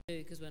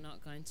because we're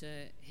not going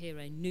to hear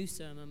a new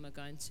sermon. We're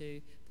going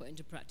to put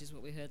into practice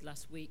what we heard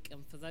last week.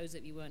 And for those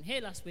of you who weren't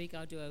here last week,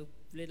 I'll do a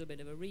little bit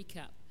of a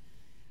recap.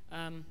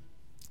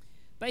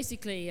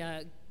 Basically,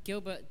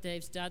 Gilbert,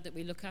 Dave's dad that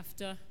we look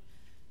after,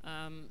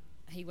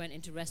 he went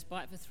into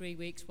respite for 3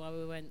 weeks while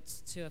we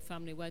went to a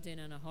family wedding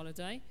and a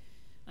holiday.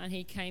 And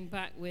he came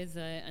back with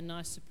a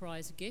nice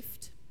surprise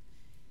gift,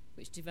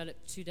 which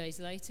developed 2 days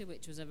later,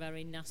 which was a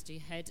very nasty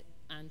head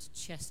and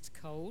chest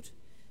cold.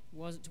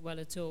 Wasn't well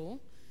at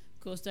all.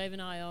 Of course, Dave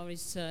and I are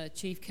his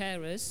chief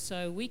carers,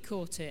 so we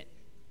caught it.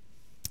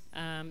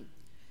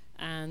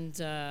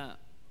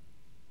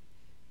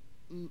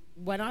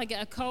 When I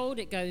get a cold,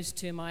 it goes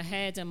to my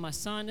head and my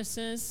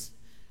sinuses.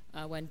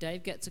 When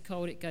Dave gets a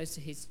cold, it goes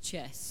to his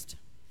chest.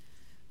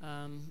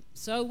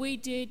 So we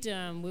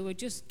were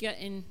just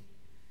getting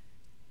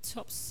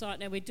topside.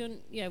 Now we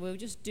were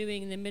just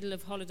doing in the middle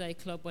of holiday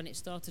club when it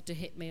started to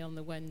hit me on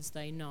the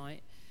Wednesday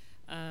night.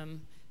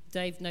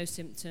 Dave, no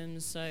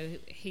symptoms, so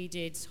he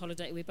did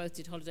holiday. We both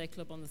did holiday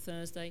club on the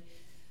Thursday,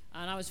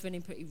 and I was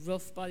feeling pretty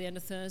rough by the end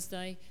of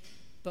Thursday.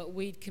 But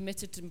we'd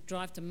committed to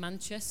drive to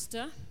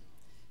Manchester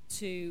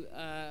to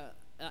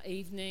that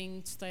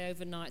evening, to stay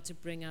overnight, to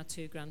bring our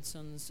 2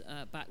 grandsons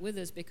back with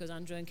us, because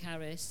Andrew and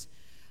Caris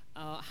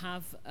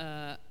have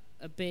a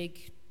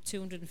big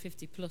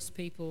 250 plus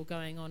people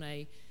going on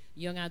a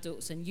young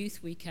adults and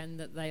youth weekend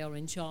that they are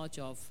in charge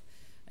of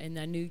in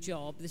their new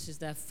job. This is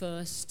their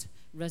first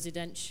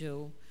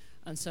residential,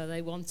 and so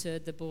they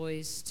wanted the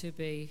boys to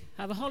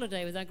have a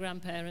holiday with their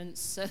grandparents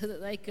so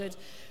that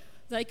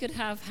they could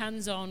have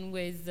hands-on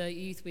with the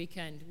youth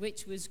weekend,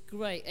 which was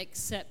great,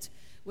 except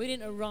we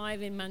didn't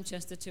arrive in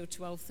Manchester till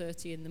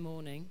 12:30 in the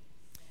morning,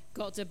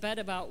 got to bed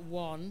about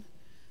 1,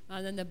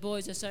 and then the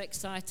boys are so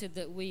excited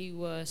that we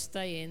were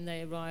staying.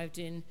 They arrived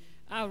in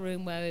our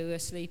room where we were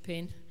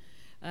sleeping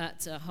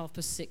at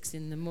 6:30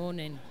 in the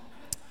morning.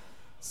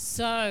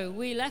 So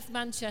we left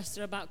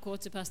Manchester about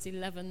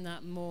 11:15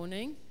 that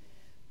morning.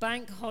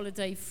 Bank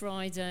holiday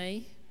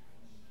Friday.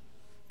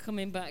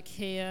 Coming back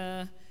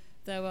here,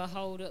 there were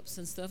hold-ups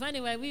and stuff.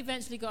 Anyway, we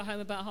eventually got home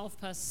about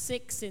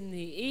 6:30 in the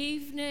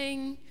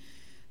evening.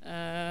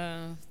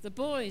 The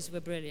boys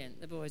were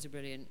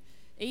brilliant.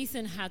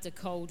 Ethan had a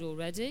cold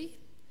already,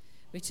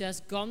 which has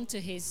gone to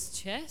his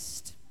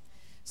chest.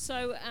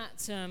 So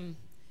at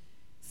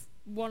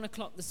 1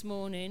 o'clock this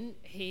morning,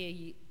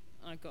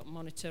 I got a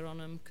monitor on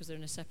him because they're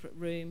in a separate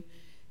room.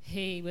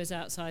 He was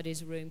outside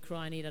his room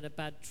crying. He'd had a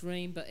bad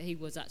dream, but he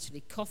was actually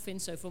coughing.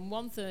 So from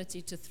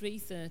 1:30 to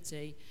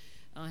 3:30,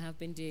 I have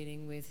been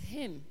dealing with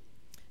him.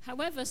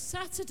 However,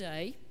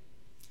 Saturday,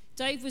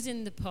 Dave was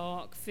in the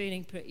park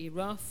feeling pretty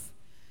rough,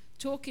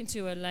 talking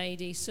to a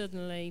lady.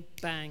 Suddenly,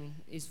 bang,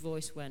 his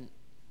voice went,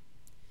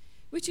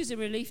 which is a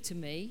relief to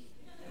me.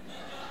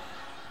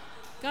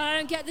 I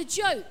don't get the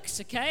jokes,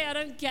 okay? I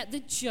don't get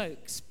the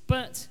jokes.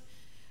 But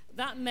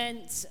that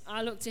meant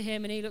I looked at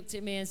him and he looked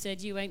at me and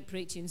said, "You ain't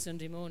preaching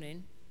Sunday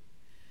morning."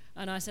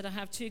 And I said, "I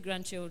have 2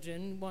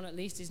 grandchildren. One at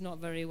least is not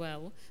very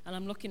well, and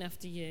I'm looking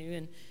after you."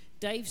 And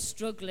Dave's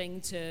struggling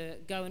to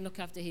go and look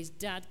after his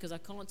dad because I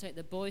can't take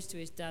the boys to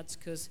his dad's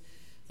because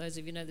those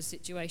of you know the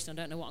situation. I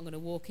don't know what I'm going to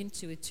walk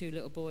into with 2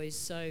 little boys.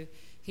 So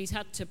he's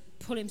had to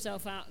pull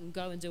himself out and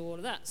go and do all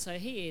of that. So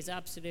he is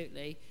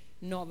absolutely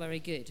not very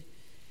good.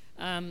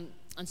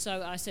 And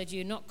so I said,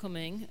 "You're not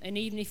coming, and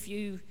even if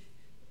you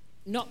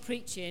not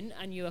preaching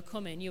and you are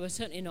coming, you are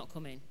certainly not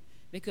coming,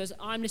 because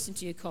I'm listening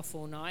to you cough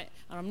all night,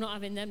 and I'm not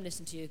having them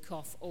listen to you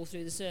cough all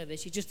through the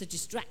service. You're just a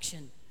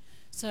distraction."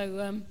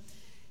 So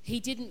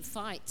he didn't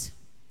fight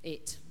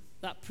it.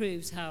 That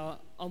proves how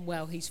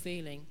unwell he's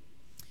feeling.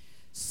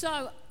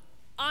 So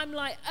I'm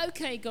like,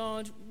 "Okay,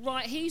 God,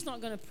 right, he's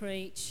not going to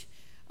preach.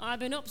 I've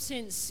been up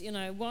since,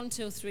 1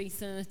 till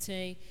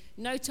 3:30.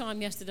 No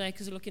time yesterday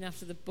because of looking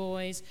after the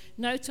boys.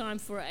 No time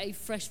for a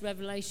fresh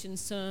revelation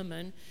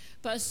sermon."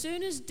 But as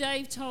soon as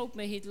Dave told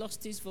me he'd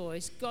lost his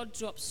voice, God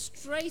dropped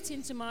straight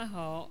into my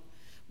heart,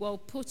 "Well,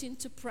 put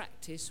into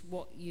practice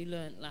what you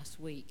learnt last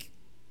week."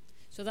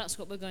 So that's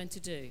what we're going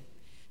to do.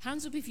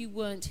 Hands up if you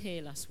weren't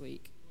here last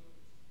week.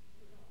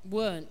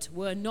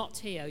 Were not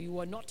here. You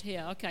were not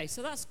here. Okay,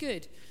 so that's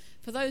good.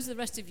 For those of the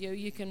rest of you,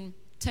 you can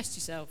test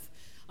yourself.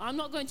 I'm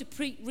not going to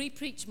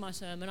re-preach my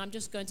sermon. I'm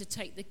just going to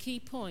take the key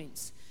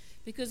points,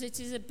 because it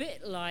is a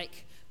bit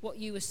like what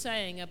you were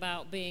saying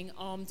about being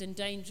armed and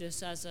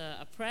dangerous as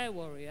a prayer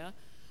warrior,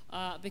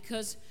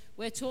 because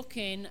we're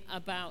talking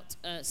about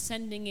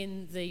sending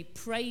in the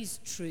praise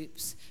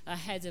troops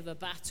ahead of a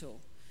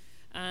battle.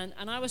 And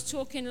I was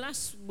talking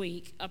last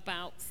week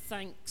about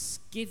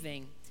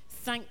thanksgiving,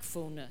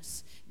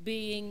 thankfulness,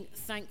 being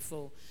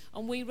thankful.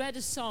 And we read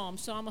a Psalm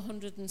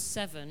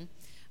 107,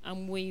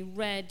 and we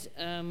read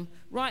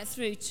right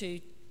through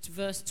to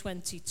verse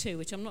 22,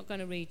 which I'm not going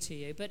to read to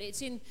you, but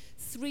it's in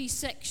 3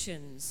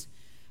 sections.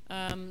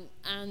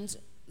 And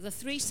the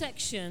 3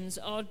 sections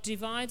are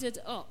divided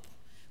up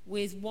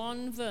with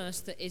one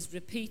verse that is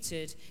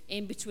repeated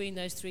in between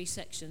those 3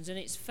 sections. And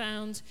it's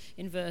found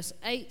in verse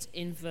 8,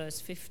 in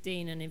verse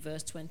 15, and in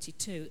verse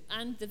 22.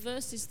 And the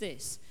verse is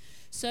this: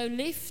 "So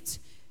lift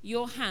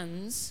your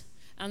hands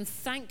and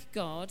thank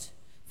God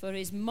for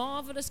his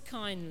marvelous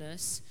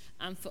kindness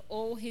and for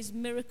all his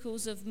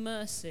miracles of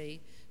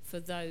mercy for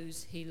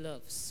those he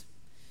loves.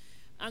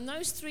 And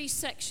those three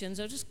sections,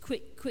 I'll just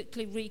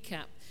quickly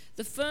recap.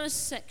 The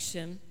first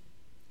section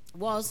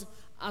was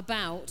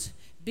about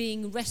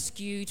being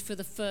rescued for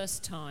the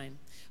first time.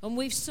 And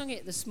we've sung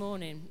it this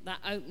morning, that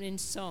opening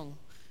song.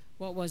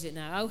 What was it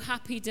now? Oh,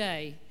 happy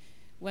day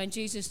when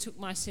Jesus took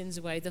my sins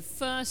away. The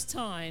first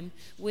time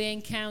we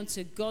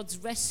encountered God's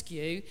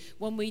rescue,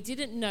 when we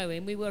didn't know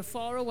him, we were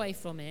far away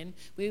from him,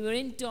 we were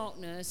in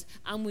darkness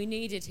and we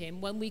needed him.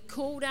 When we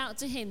called out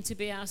to him to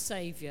be our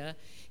Saviour,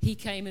 he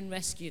came and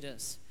rescued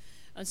us.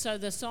 And so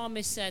the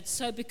psalmist said,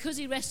 so because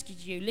he rescued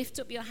you, lift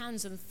up your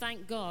hands and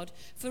thank God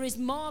for his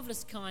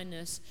marvelous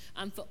kindness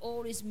and for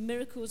all his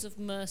miracles of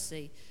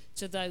mercy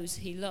to those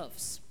he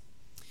loves.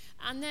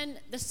 And then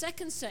the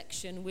second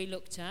section we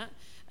looked at,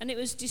 and it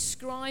was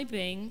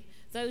describing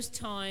those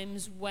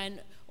times when,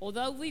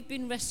 although we've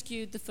been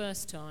rescued the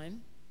first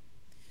time,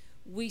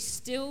 we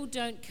still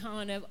don't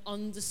kind of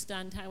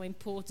understand how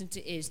important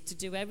it is to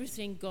do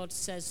everything God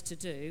says to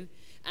do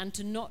and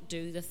to not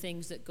do the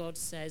things that God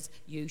says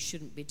you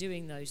shouldn't be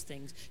doing those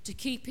things, to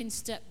keep in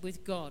step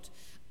with God.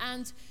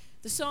 And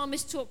the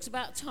psalmist talks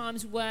about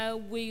times where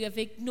we have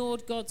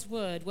ignored God's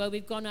word, where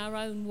we've gone our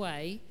own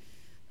way,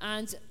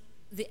 and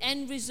the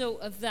end result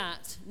of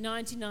that,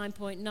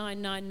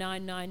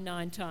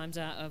 99.99999 times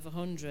out of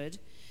 100,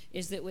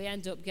 is that we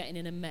end up getting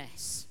in a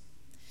mess.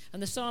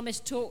 And the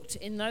psalmist talked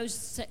in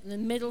the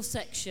middle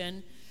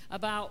section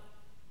about,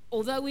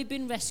 although we've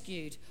been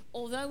rescued,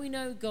 although we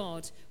know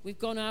God, we've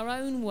gone our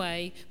own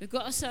way, we've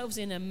got ourselves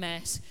in a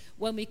mess.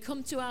 When we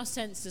come to our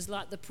senses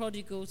like the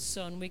prodigal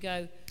son, we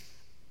go,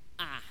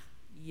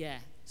 yeah,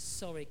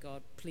 sorry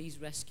God, please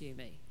rescue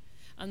me.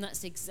 And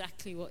that's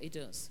exactly what he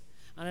does.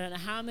 I don't know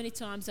how many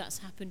times that's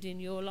happened in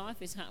your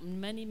life. It's happened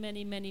many,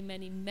 many, many,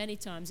 many, many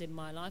times in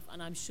my life,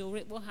 and I'm sure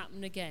it will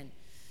happen again,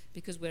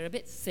 because we're a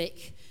bit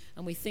thick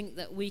and we think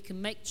that we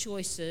can make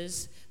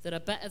choices that are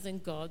better than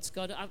God's.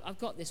 God, I've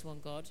got this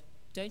one, God.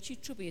 Don't you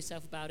trouble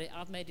yourself about it.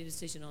 I've made a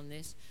decision on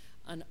this.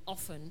 And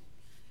often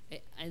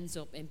it ends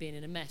up in being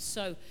in a mess.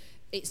 So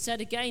it said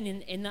again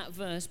in that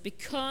verse,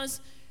 because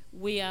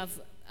we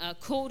have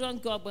called on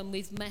God when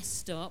we've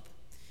messed up,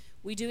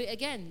 we do it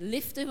again,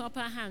 lifting up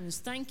our hands,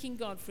 thanking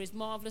God for his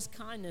marvelous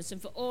kindness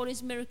and for all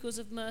his miracles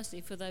of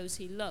mercy for those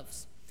he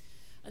loves.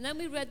 And then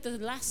we read the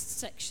last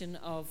section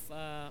of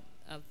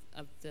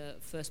the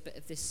first bit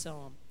of this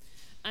psalm.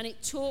 And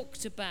it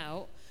talked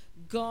about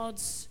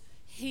God's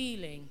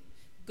healing,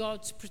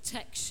 God's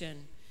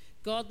protection,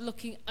 God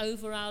looking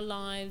over our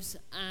lives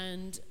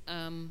and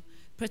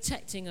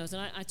protecting us.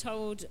 And I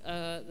told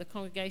the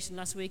congregation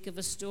last week of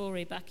a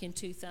story back in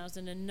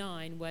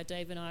 2009 where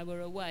Dave and I were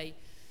away.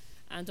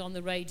 And on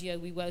the radio,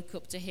 we woke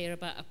up to hear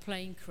about a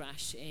plane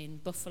crash in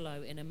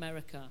Buffalo in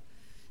America.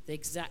 The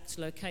exact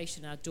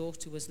location, our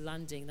daughter was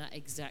landing that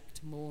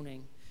exact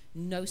morning.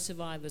 No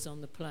survivors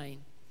on the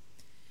plane.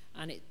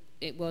 And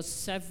it was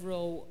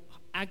several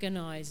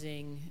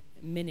agonizing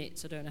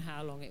minutes, I don't know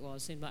how long it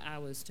was, seemed like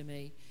hours to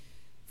me,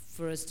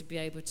 for us to be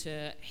able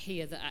to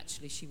hear that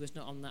actually she was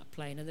not on that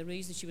plane. And the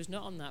reason she was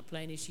not on that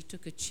plane is she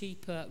took a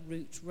cheaper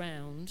route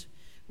round.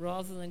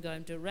 Rather than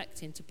going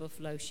direct into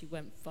Buffalo, she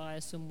went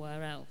via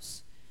somewhere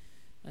else.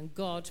 And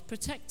God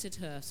protected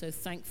her. So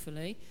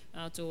thankfully,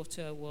 our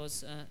daughter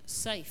was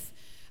safe.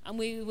 And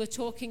we were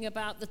talking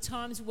about the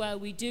times where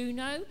we do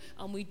know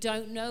and we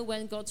don't know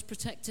when God's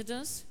protected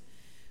us,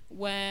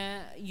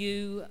 where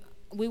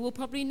we will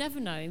probably never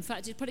know. In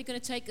fact, it's probably going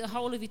to take the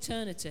whole of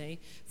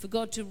eternity for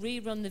God to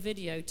rerun the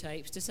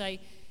videotapes to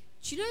say,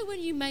 do you know when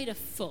you made a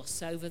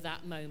fuss over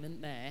that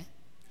moment there?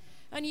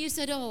 And you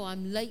said, oh,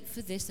 I'm late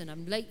for this and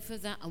I'm late for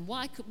that. And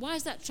why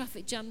is that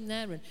traffic jam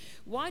there? And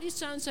why did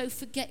so-and-so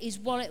forget his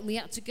wallet and we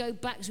had to go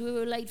back so we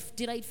were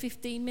delayed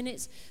 15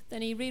 minutes?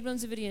 Then he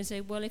reruns the video and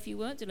says, well, if you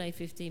weren't delayed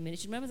 15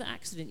 minutes, you remember that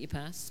accident you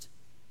passed?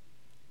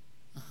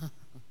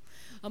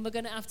 And we're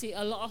going to have to eat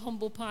a lot of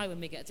humble pie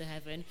when we get to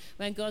heaven.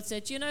 When God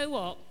said, do you know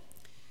what?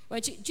 Well,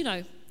 do you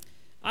know,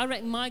 I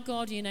reckon my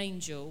guardian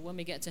angel, when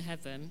we get to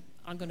heaven,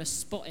 I'm going to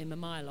spot him a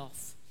mile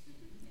off.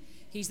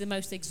 He's the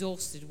most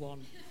exhausted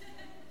one.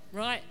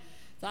 Right?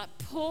 That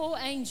poor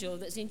angel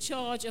that's in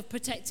charge of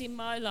protecting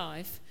my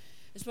life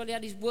has probably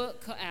had his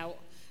work cut out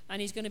and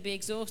he's going to be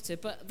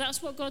exhausted. But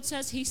that's what God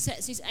says. He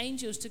sets his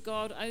angels to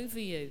guard over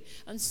you.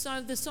 And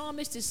so the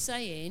psalmist is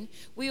saying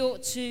we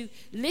ought to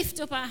lift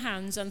up our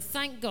hands and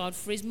thank God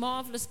for his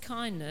marvelous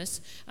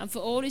kindness and for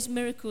all his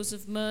miracles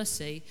of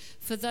mercy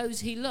for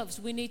those he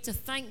loves. We need to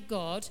thank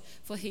God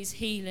for his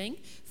healing,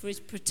 for his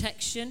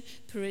protection,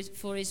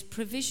 for his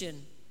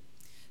provision.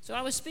 So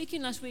I was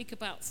speaking last week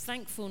about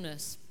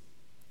thankfulness.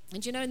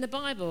 And you know, in the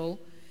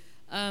Bible,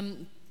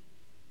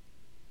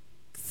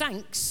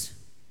 thanks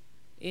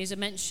is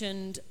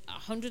mentioned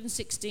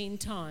 116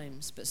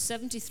 times, but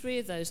 73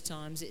 of those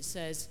times it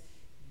says,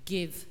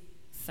 give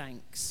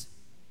thanks.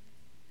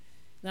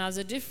 Now, there's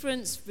a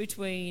difference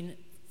between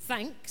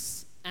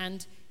thanks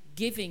and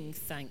giving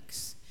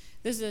thanks.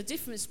 There's a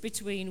difference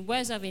between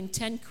Wes having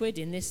 10 quid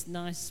in this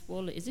nice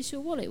wallet. Is this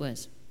your wallet,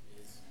 Wes?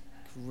 Yes.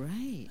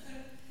 Great.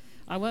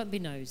 I won't be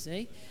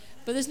nosy.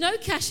 But there's no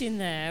cash in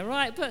there,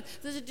 right? But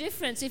there's a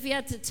difference if he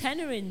had the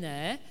tenner in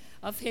there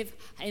of him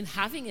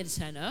having a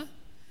tenner,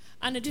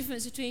 and a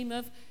difference between him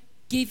of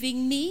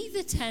giving me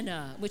the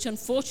tenner, which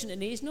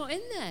unfortunately is not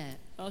in there.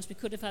 Else we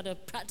could have had a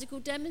practical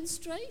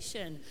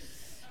demonstration.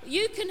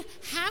 You can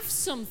have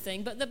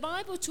something, but the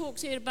Bible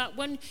talks here about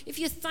if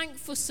you're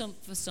thankful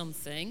for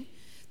something,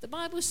 the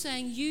Bible's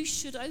saying you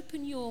should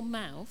open your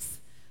mouth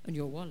and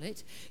your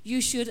wallet. You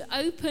should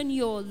open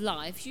your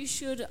life. You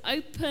should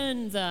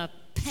open the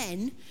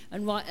pen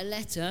and write a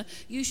letter.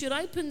 You should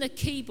open the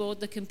keyboard,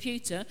 the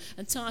computer,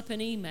 and type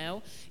an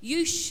email.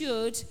 You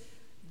should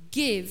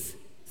give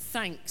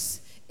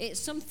thanks. It's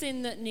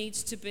something that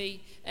needs to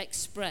be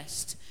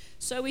expressed.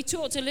 So we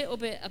talked a little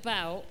bit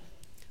about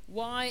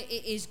why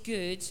it is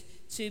good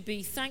to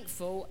be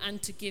thankful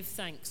and to give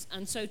thanks.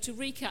 And so to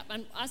recap,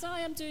 and as I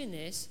am doing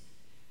this,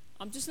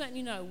 I'm just letting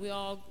you know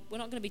we're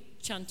not going to be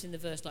chanting the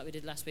verse like we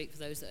did last week for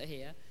those that are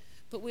here,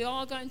 but we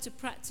are going to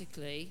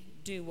practically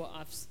do what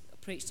I've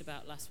preached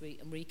about last week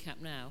and recap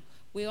now.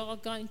 We are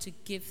going to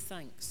give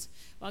thanks.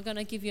 I'm going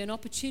to give you an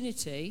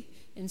opportunity,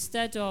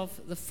 instead of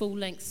the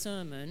full-length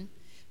sermon,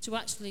 to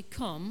actually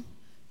come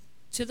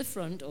to the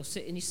front or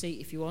sit in your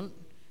seat if you want,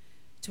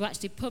 to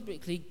actually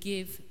publicly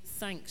give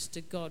thanks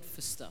to God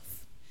for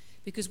stuff.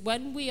 Because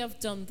when we have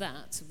done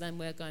that, then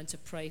we're going to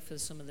pray for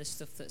some of the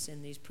stuff that's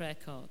in these prayer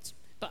cards.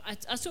 But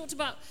I talked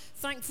about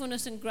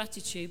thankfulness and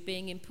gratitude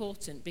being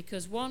important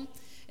because, one,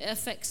 it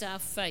affects our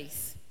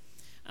faith.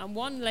 And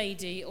one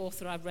lady,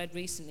 author I've read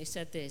recently,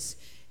 said this: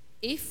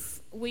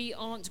 if we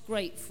aren't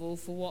grateful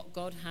for what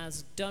God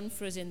has done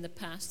for us in the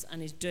past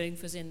and is doing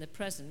for us in the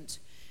present,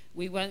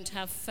 we won't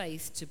have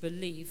faith to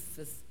believe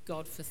for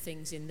God for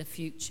things in the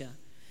future.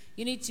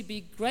 You need to be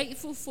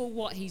grateful for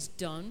what he's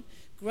done,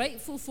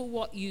 grateful for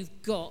what you've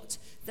got,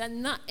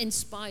 then that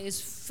inspires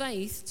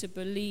faith to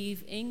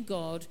believe in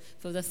God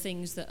for the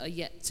things that are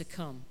yet to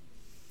come.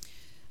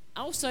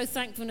 Also,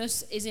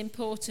 thankfulness is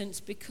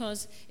important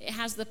because it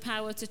has the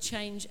power to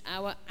change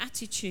our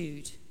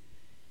attitude.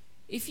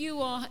 If you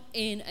are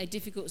in a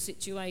difficult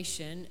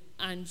situation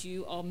and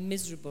you are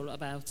miserable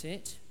about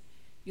it,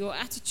 your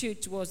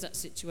attitude towards that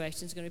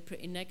situation is going to be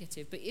pretty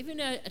negative. But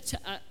even a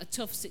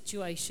tough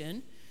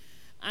situation,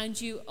 and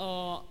you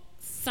are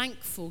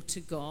thankful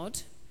to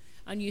God,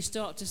 and you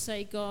start to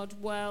say, God,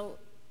 well,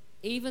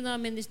 even though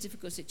I'm in this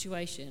difficult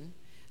situation,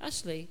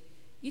 actually,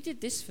 you did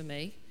this for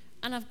me,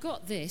 and I've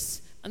got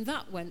this, and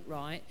that went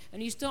right,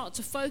 and you start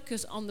to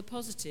focus on the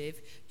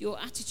positive, your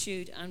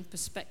attitude and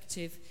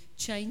perspective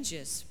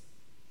changes.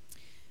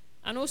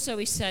 And also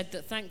he said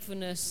that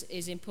thankfulness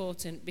is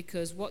important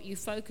because what you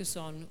focus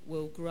on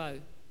will grow.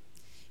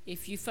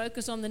 If you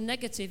focus on the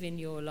negative in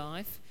your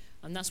life,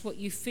 and that's what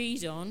you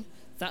feed on,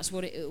 that's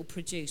what it will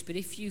produce. But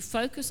if you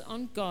focus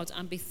on God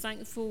and be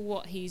thankful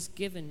what he's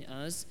given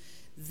us,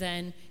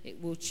 then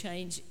it will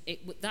change.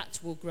 That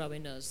will grow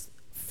in us.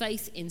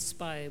 Faith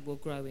inspired will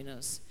grow in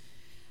us.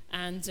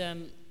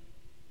 And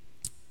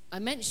I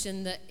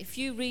mentioned that if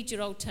you read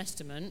your Old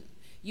Testament,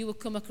 you will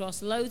come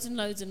across loads and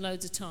loads and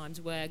loads of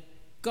times where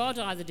God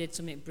either did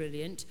something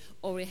brilliant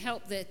or he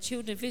helped the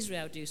children of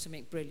Israel do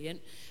something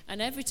brilliant.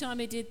 And every time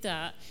he did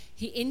that,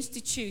 he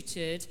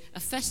instituted a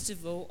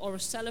festival or a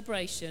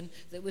celebration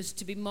that was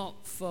to be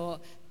marked for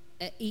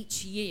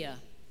each year.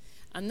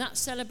 And that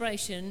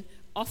celebration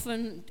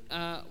often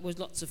was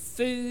lots of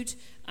food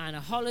and a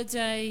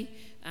holiday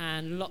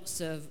and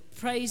lots of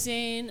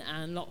praising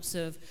and lots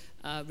of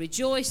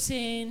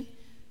rejoicing.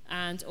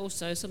 And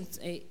also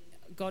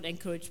God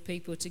encouraged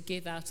people to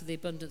give out of the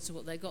abundance of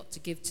what they got, to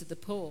give to the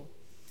poor.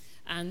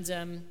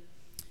 And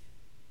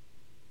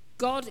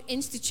God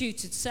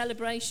instituted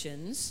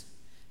celebrations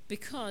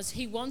because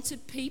he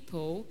wanted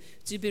people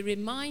to be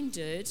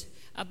reminded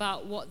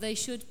about what they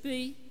should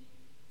be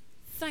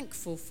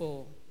thankful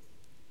for,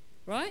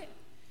 right?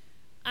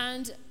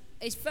 And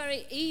it's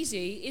very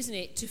easy, isn't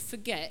it, to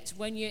forget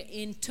when you're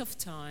in tough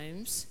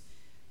times,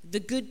 the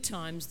good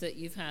times that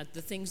you've had,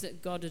 the things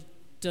that God had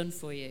done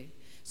for you.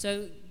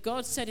 So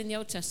God said in the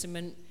Old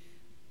Testament,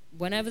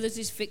 whenever there's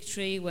this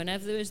victory,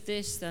 whenever there is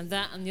this, then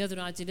that, and the other,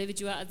 I delivered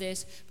you out of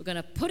this, we're going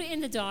to put it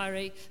in the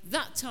diary.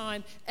 That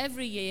time,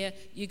 every year,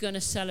 you're going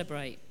to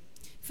celebrate.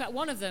 In fact,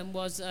 one of them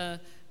was a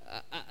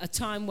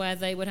time where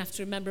they would have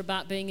to remember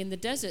about being in the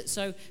desert.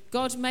 So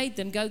God made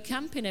them go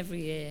camping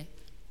every year.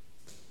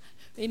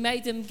 He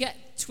made them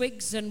get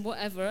twigs and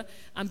whatever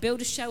and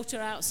build a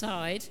shelter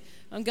outside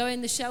and go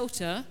in the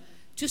shelter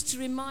just to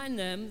remind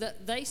them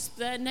that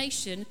their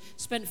nation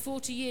spent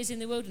 40 years in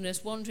the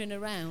wilderness wandering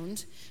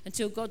around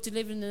until God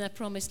delivered them their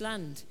promised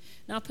land.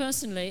 Now,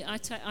 personally, I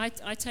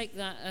take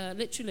that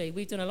literally.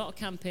 We've done a lot of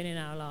camping in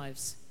our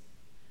lives.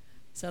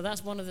 So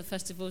that's one of the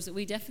festivals that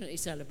we definitely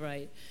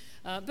celebrate.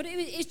 But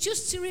it's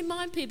just to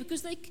remind people,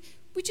 because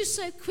we just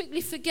so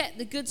quickly forget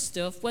the good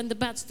stuff when the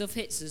bad stuff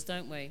hits us,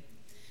 don't we?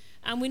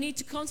 And we need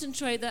to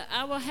concentrate that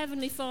our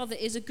Heavenly Father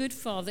is a good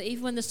Father,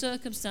 even when the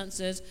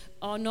circumstances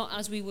are not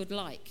as we would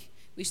like.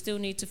 We still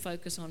need to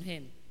focus on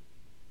him.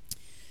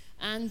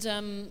 And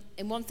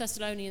in 1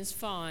 Thessalonians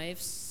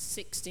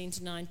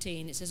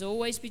 5:16-19, it says,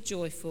 always be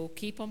joyful,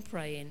 keep on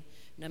praying,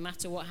 no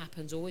matter what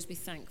happens, always be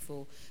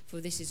thankful,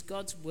 for this is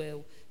God's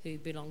will who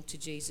belong to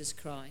Jesus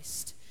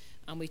Christ.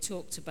 And we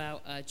talked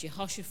about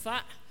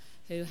Jehoshaphat,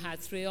 who had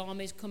 3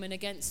 armies coming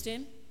against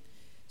him.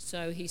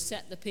 So he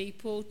set the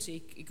people,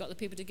 he got the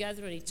people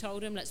together and he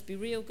told them, let's be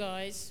real,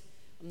 guys.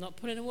 I'm not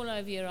putting them all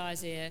over your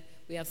eyes here.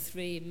 We have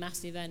 3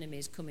 massive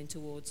enemies coming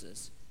towards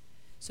us.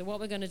 So what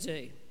we're going to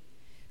do,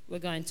 we're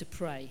going to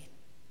pray.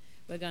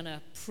 We're going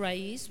to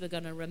praise. We're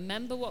going to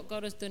remember what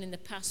God has done in the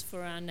past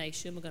for our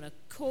nation. We're going to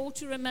call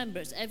to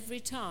remembrance every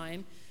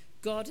time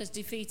God has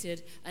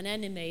defeated an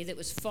enemy that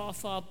was far,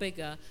 far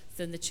bigger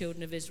than the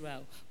children of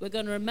Israel. We're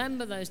going to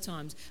remember those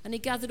times. And he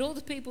gathered all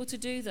the people to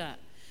do that.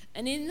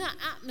 And in that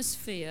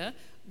atmosphere,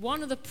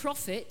 one of the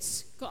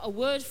prophets got a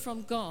word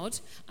from God,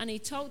 and he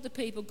told the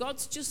people,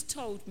 God's just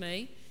told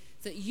me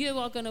that you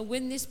are going to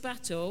win this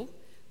battle,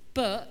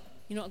 but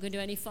you're not going to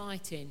do any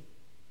fighting.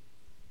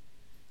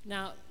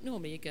 Now,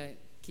 normally you go,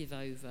 give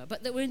over.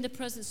 But they were in the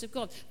presence of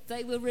God.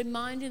 They were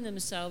reminding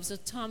themselves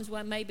of times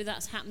where maybe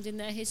that's happened in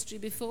their history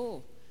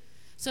before.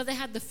 So they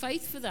had the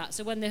faith for that.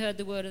 So when they heard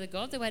the word of the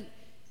God, they went,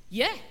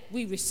 yeah,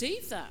 we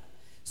received that.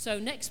 So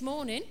next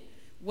morning,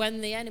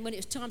 when it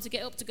was time to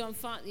get up to go and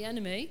fight the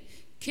enemy,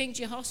 King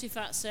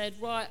Jehoshaphat said,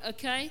 right,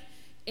 okay,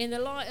 in the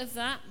light of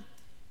that,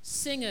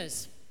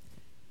 singers,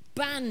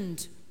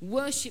 band,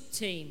 worship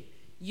team,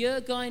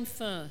 you're going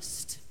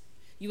first.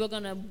 You are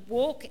going to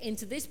walk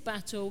into this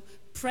battle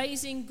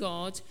praising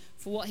God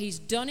for what he's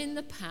done in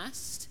the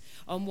past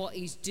and what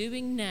he's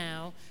doing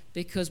now,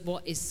 because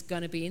what is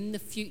going to be in the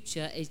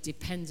future is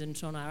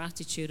dependent on our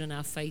attitude and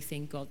our faith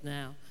in God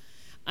now.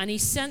 And he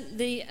sent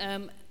the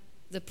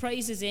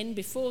praises in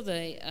before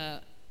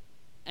the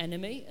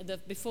enemy,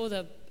 before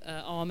the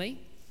army.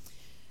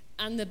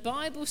 And the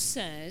Bible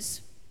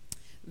says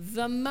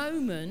the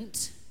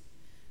moment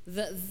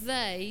that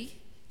they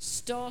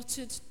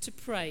started to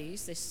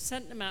praise, they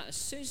sent them out, as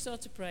soon as they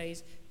started to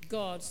praise,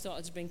 God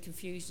started to bring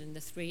confusion in the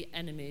 3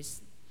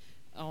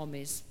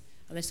 armies.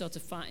 And they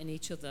started fighting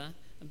each other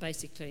and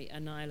basically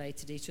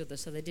annihilated each other,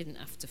 so they didn't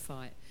have to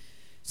fight.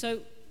 So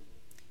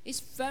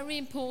it's very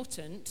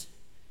important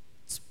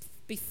to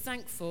be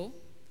thankful,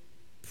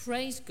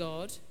 praise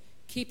God,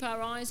 keep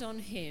our eyes on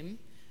him,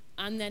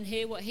 and then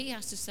hear what he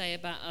has to say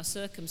about our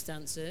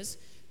circumstances.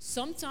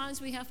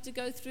 Sometimes we have to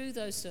go through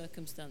those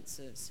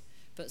circumstances,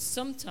 but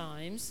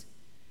sometimes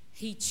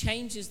he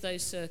changes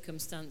those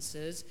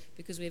circumstances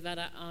because we've had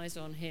our eyes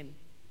on him.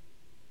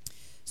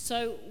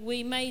 So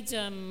we made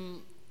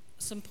some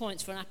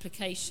points for an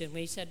application.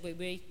 We said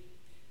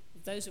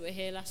those that were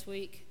here last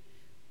week,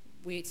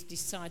 we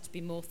decided to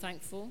be more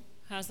thankful.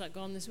 How's that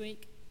gone this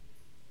week?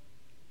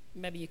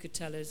 Maybe you could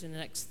tell us in the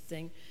next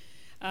thing.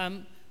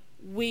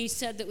 We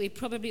said that we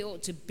probably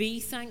ought to be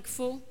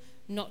thankful,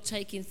 not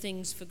taking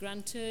things for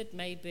granted,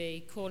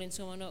 maybe calling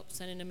someone up,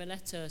 sending them a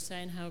letter,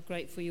 saying how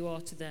grateful you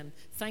are to them,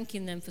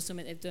 thanking them for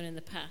something they've done in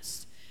the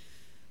past.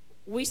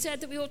 We said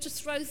that we ought to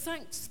throw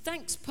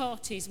thanks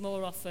parties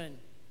more often,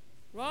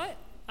 right?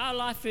 Our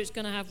life group's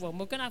going to have one.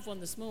 We're going to have one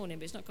this morning,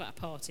 but it's not quite a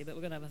party, but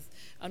we're going to have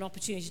an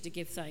opportunity to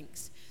give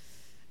thanks.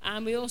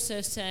 And we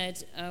also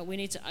said we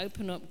need to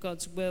open up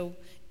God's will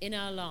in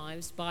our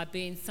lives by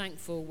being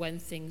thankful when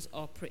things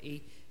are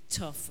pretty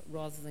tough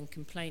rather than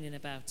complaining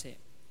about it.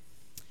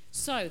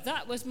 So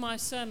that was my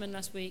sermon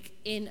last week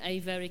in a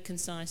very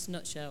concise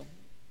nutshell.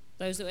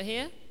 Those that were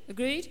here,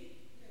 agreed?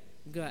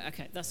 Great,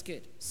 okay, that's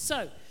good.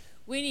 So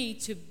we need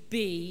to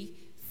be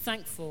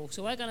thankful.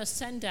 So we're going to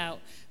send out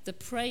the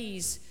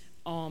praise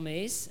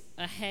armies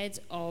ahead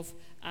of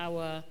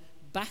our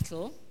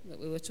battle that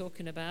we were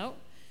talking about,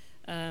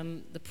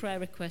 the prayer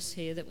requests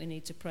here that we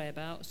need to pray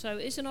about. So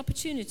it's an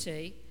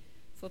opportunity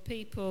for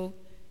people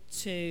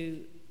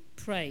to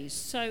praise.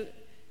 So,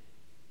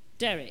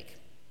 Derek,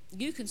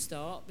 you can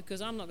start,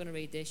 because I'm not going to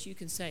read this. You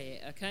can say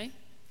it, okay?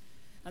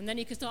 And then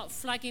you can start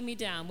flagging me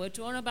down. We're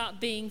talking about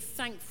being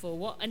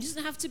thankful. And it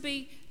doesn't have to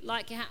be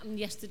like it happened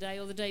yesterday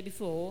or the day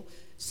before.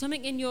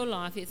 Something in your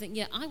life you think,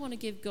 yeah, I want to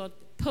give God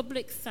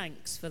public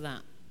thanks for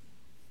that.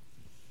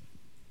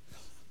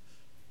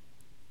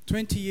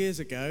 20 years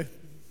ago,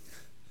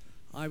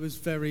 I was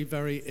very,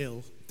 very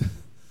ill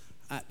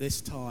at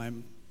this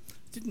time.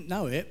 Didn't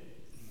know it,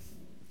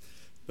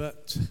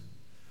 but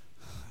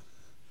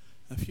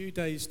a few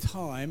days'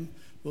 time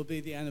will be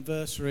the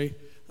anniversary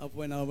of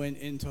when I went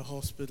into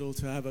hospital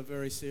to have a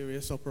very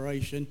serious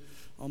operation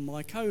on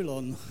my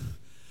colon.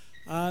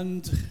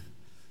 And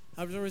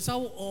as a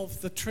result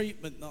of the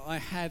treatment that I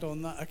had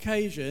on that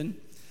occasion,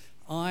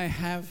 I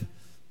have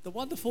the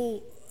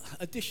wonderful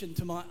addition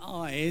to my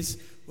eyes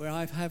where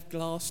I have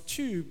glass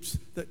tubes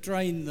that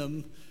drain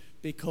them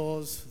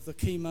because the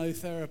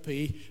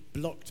chemotherapy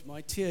blocked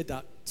my tear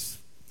ducts.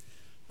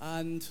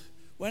 And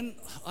when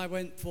I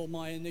went for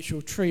my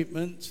initial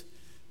treatment,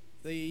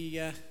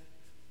 the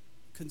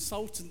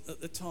consultant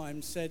at the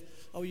time said,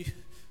 oh,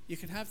 you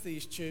can have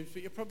these tubes,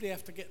 but you probably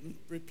have to get them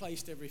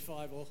replaced every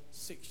 5 or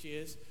 6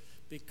 years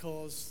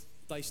because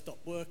they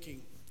stopped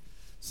working.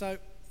 So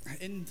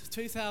in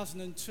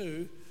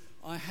 2002,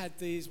 I had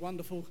these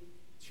wonderful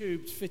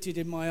tubes fitted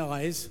in my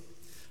eyes,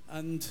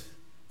 and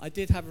I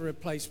did have a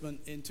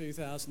replacement in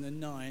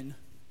 2009.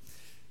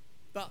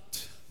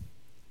 But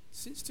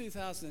since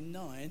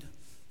 2009,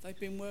 they've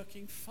been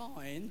working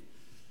fine.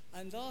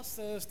 And last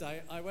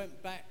Thursday, I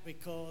went back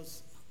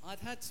because I'd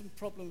had some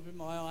problems with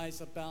my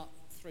eyes about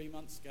 3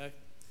 months ago.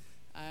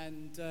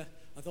 And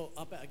I thought,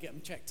 I better get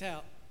them checked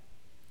out.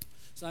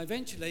 So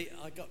eventually,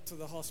 I got to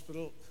the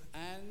hospital,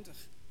 and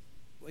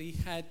we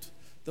had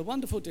the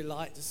wonderful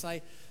delight to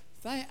say,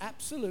 they're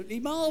absolutely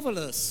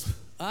marvellous.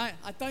 I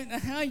don't know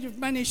how you've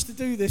managed to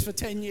do this for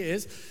 10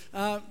 years,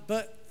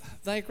 but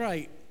they're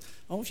great.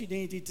 All she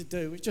needed to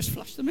do was just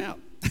flush them out.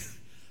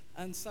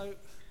 And so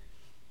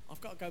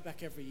I've got to go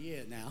back every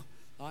year now.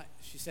 Right?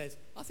 She says,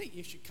 I think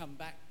you should come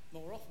back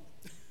more often.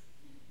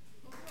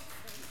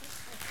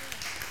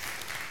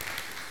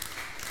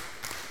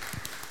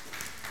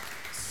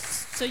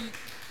 So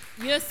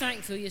you're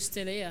thankful you're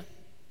still here,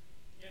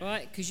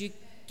 right? Because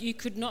you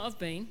could not have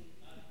been.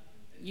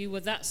 You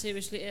were that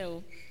seriously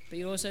ill, but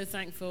you're also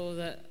thankful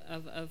that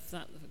of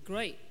that.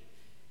 Great.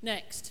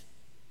 Next.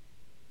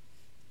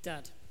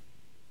 Dad.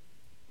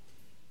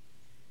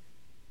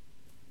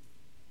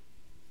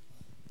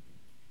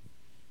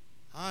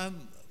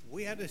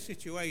 We had a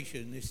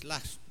situation this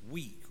last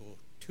week or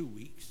 2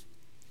 weeks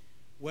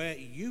where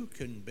you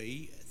can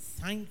be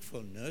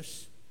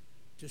thankfulness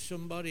to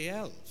somebody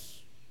else.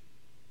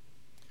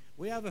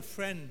 We have a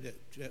friend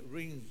that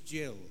rings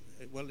Jill.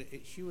 Well,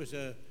 she was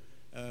a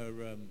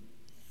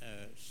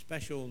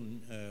special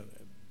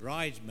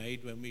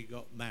bridesmaid when we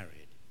got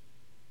married.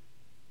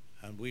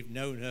 And we've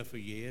known her for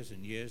years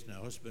and years. And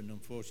her husband,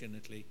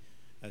 unfortunately,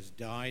 has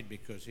died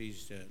because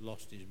he's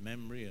lost his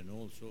memory and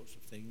all sorts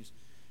of things.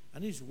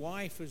 And his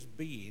wife has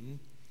been,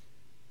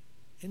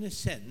 in a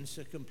sense,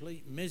 a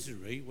complete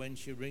misery when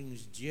she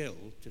rings Jill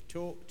to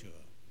talk to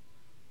her.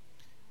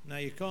 Now,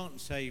 you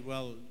can't say,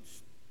 well,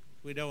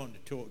 we don't want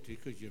to talk to you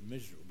because you're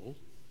miserable.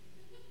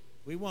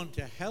 We want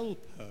to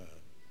help her.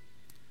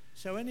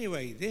 So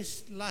anyway,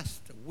 this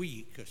last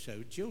week or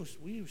so, Jill,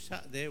 we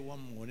sat there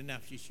one morning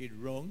after she'd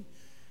rung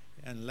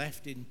and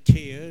left in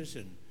tears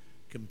and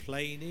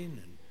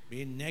complaining and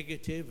being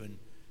negative and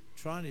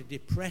trying to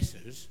depress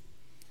us.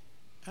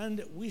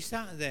 And we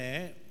sat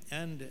there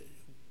and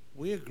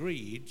we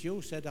agreed.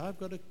 Jill said, I've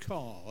got a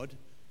card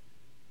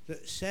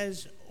that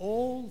says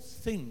all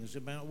things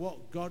about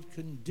what God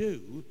can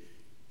do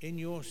in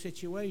your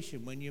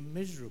situation when you're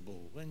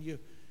miserable, when you're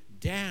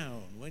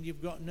down, when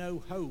you've got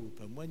no hope,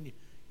 and when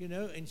you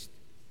know.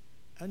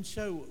 And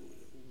so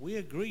we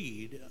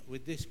agreed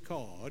with this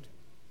card,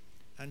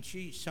 and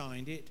she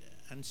signed it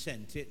and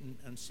sent it,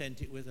 and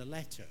sent it with a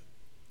letter.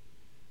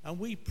 And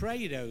we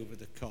prayed over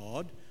the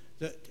card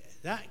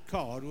that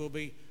card will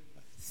be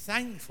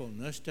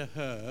thankfulness to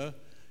her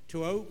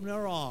to open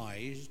her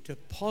eyes to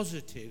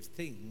positive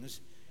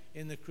things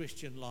in the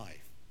Christian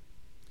life.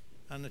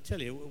 And I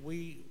tell you,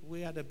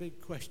 we had a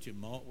big question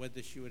mark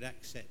whether she would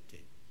accept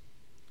it.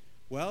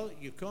 Well,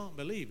 you can't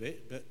believe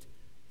it, but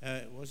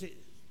was it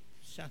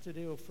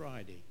Saturday or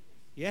Friday?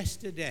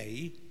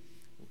 Yesterday,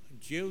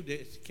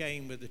 Judith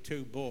came with the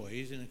 2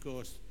 boys, and of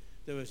course,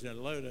 there was a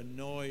load of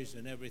noise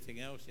and everything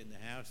else in the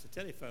house. The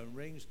telephone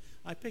rings.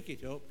 I pick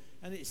it up,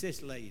 and it's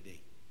this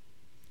lady.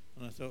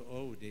 And I thought,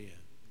 oh, dear.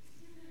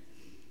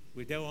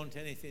 We don't want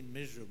anything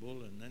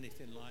miserable and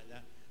anything like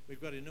that. We've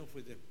got enough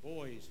with the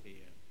boys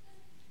here.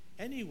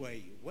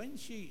 Anyway,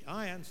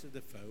 I answered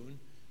the phone,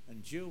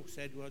 and Jill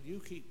said, well,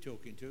 you keep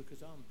talking to her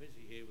because I'm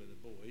busy here with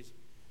the boys.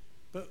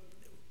 But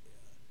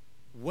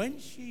when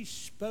she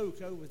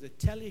spoke over the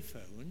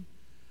telephone,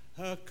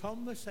 her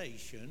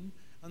conversation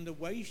and the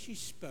way she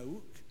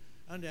spoke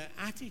and her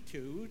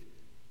attitude,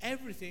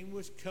 everything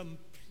was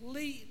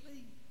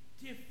completely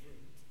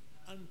different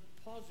and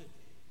positive.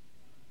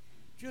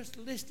 Just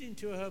listening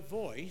to her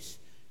voice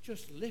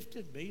just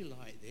lifted me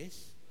like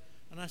this.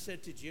 And I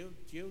said to Jill,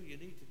 you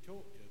need to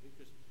talk to her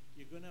because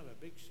you're going to have a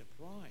big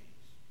surprise.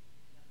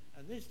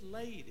 And this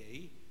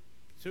lady,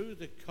 through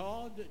the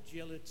card that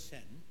Jill had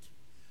sent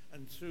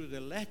and through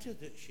the letter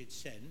that she'd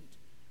sent,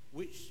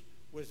 which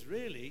was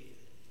really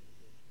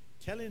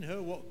telling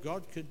her what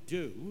God could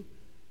do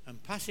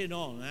and passing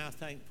on our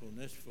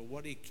thankfulness for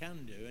what he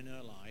can do in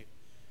her life,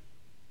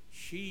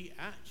 she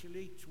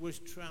actually was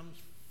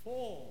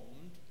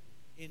transformed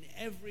in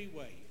every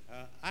way.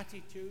 Her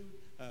attitude,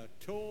 her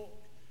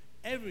talk,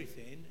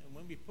 everything. And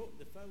when we put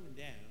the phone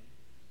down,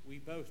 we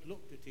both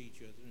looked at each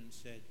other and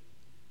said,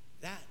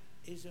 that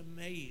is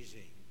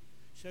amazing.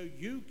 So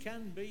you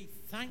can be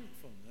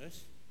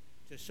thankfulness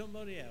to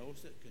somebody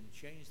else that can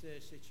change their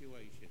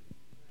situation.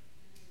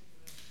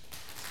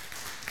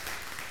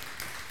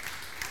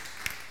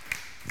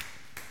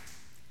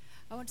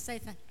 I want to say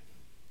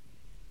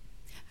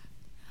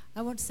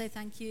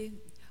thank you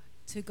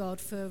to God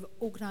for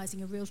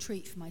organising a real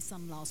treat for my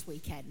son last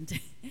weekend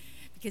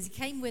because he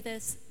came with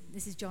us.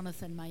 This is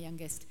Jonathan, my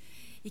youngest.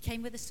 He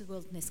came with us to the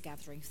Wilderness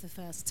Gathering for the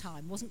first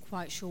time. Wasn't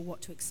quite sure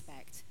what to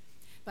expect.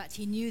 But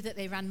he knew that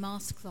they ran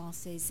master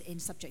classes in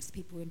subjects that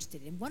people were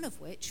interested in, one of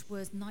which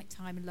was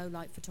nighttime and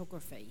low-light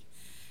photography.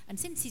 And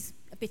since he's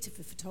a bit of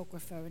a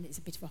photographer and it's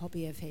a bit of a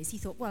hobby of his, he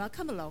thought, well, I'll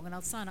come along and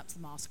I'll sign up to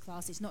the master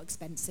class. It's not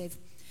expensive.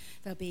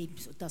 There'll be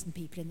sort of a dozen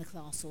people in the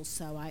class or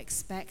so, I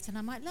expect, and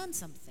I might learn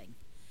something.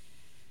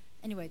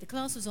 Anyway, the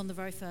class was on the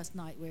very first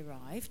night we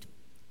arrived,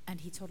 and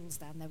he toddles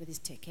down there with his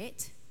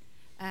ticket.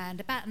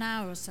 And about an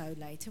hour or so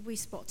later, we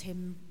spot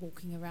him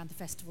walking around the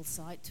festival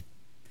site,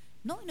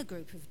 not in a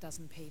group of a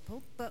dozen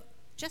people, but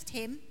just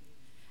him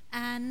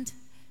and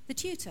the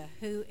tutor,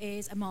 who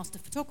is a master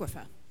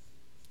photographer.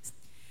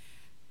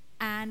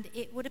 And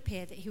it would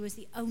appear that he was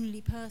the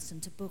only person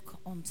to book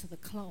onto the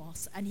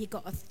class, and he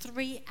got a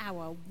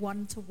 3-hour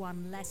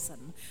one-to-one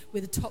lesson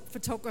with a top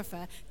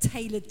photographer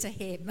tailored to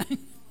him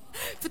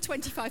for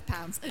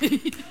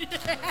 £25.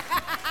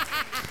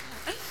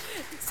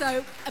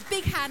 So a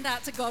big hand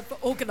out to God for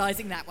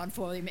organising that one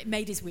for him. It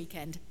made his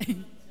weekend.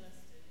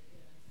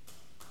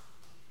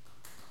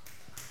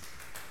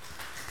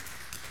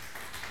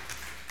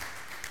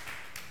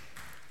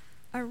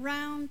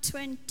 Around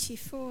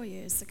 24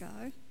 years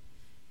ago,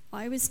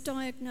 I was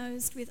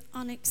diagnosed with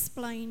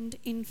unexplained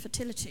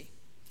infertility.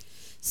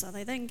 So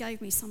they then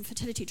gave me some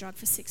fertility drug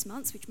for 6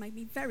 months, which made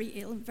me very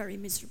ill and very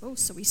miserable,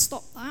 so we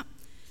stopped that.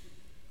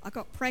 I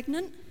got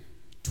pregnant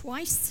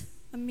twice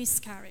and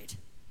miscarried.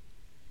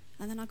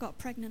 And then I got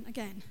pregnant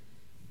again.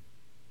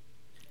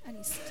 And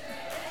he's...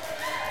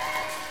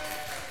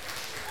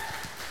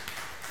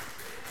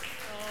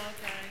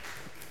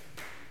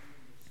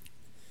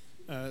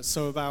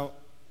 So about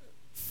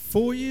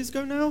 4 years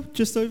ago now,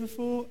 just over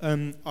 4,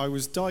 I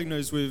was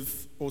diagnosed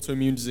with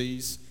autoimmune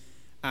disease,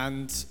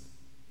 and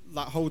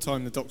that whole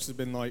time the doctors have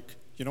been like,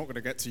 you're not going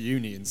to get to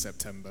uni in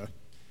September.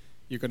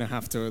 You're going to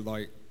have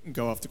to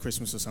go after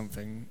Christmas or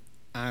something.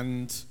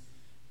 And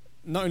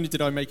not only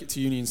did I make it to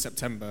uni in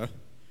September,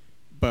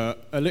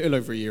 but a little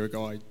over a year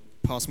ago I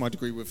passed my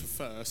degree with a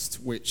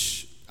first,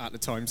 which at the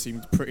time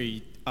seemed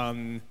pretty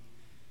kind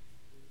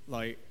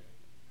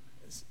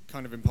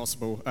of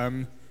impossible.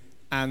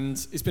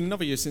 And it's been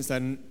another year since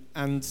then,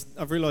 and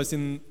I've realised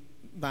in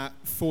that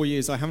 4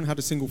 years I haven't had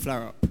a single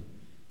flare-up.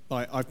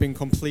 I've been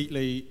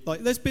completely...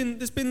 there's been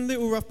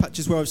little rough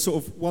patches where I've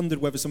sort of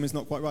wondered whether something's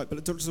not quite right, but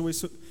the doctor's always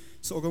sort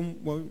of gone,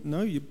 well,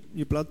 no,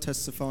 your blood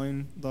tests are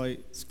fine.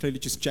 It's clearly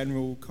just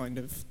general kind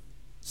of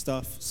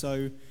stuff.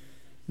 So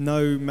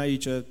no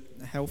major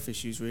health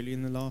issues, really,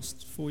 in the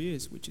last 4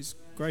 years, which is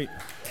great.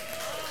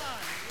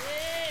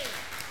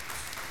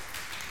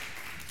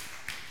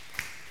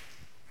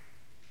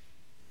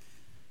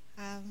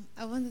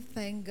 I want to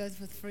thank God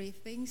for 3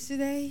 things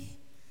today.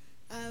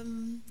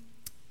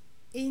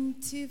 In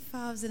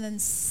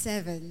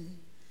 2007,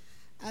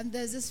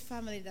 there's this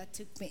family that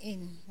took me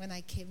in when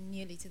I came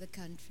newly to the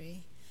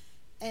country.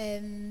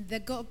 And they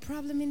got a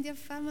problem in their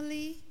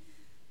family.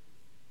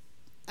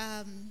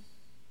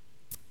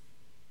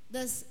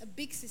 There's a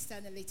big sister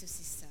and a little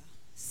sister.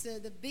 So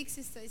the big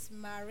sister is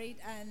married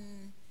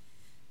and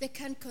they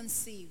can't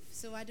conceive.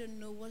 So I don't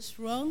know what's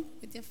wrong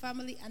with their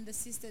family, and the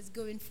sister is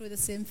going through the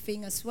same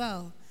thing as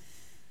well.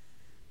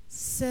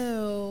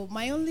 So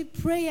my only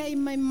prayer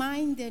in my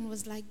mind then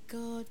was like,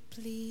 God,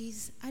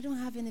 please, I don't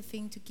have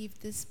anything to give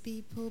these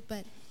people,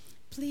 but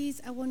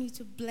please, I want you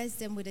to bless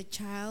them with a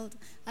child.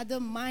 I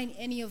don't mind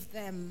any of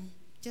them.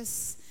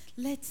 Just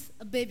let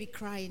a baby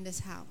cry in this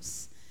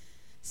house.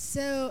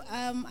 So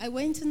I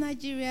went to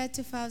Nigeria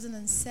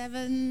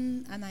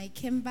 2007, and I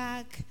came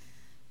back.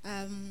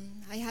 I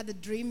had a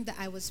dream that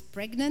I was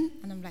pregnant,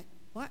 and I'm like,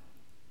 what?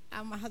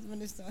 My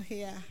husband is not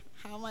here.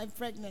 How am I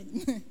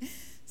pregnant?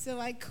 So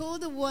I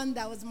called the one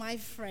that was my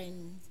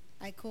friend.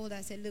 I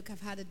said, look,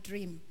 I've had a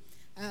dream.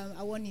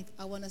 I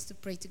want us to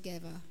pray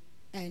together.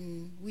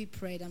 And we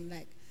prayed. I'm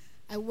like,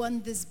 I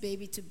want this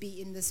baby to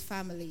be in this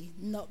family,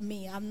 not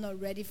me. I'm not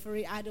ready for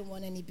it. I don't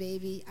want any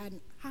baby.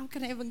 And how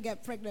can I even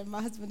get pregnant?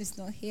 My husband is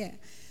not here.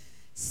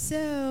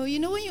 So,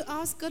 when you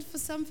ask God for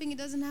something, it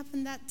doesn't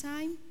happen that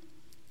time.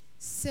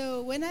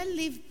 So when I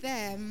lived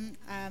there,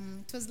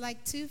 it was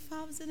like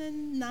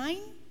 2009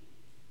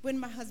 when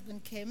my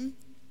husband came.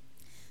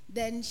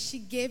 Then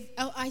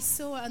I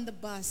saw her on the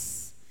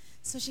bus.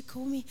 So she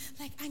called me,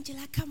 like,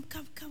 Angela, come.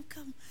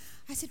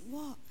 I said,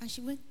 what? And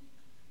she went,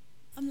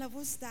 I'm like,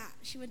 what's that?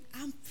 She went,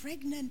 I'm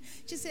pregnant.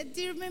 She said,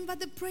 do you remember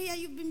the prayer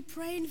you've been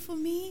praying for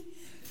me?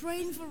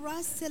 Praying for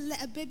us to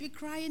let a baby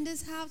cry in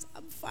this house?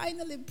 I'm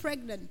finally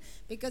pregnant.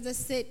 Because I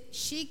said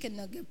she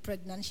cannot get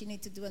pregnant. She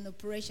needs to do an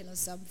operation or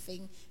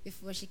something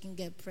before she can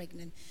get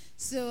pregnant.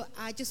 So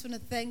I just want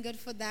to thank God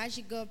for that.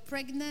 She got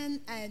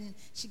pregnant and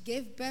she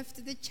gave birth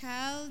to the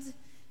child.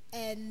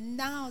 And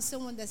now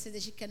someone that said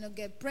that she cannot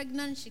get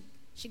pregnant,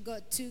 she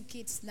got 2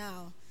 kids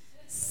now.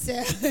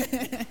 So,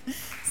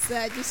 so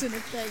I just want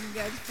to thank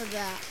God for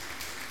that.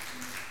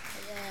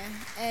 Yeah.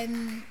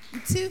 And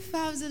in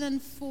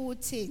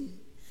 2014,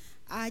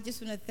 I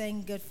just want to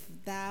thank God for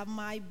that.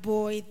 My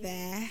boy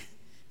there,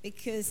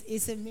 because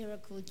he's a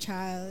miracle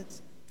child.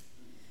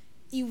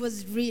 He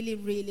was really,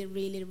 really,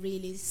 really,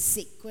 really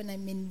sick. When I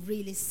mean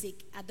really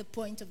sick, at the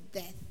point of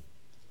death.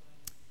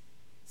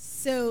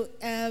 So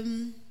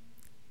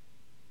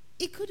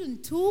he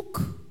couldn't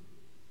talk.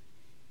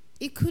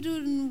 He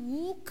couldn't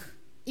walk.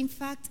 In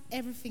fact,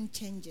 everything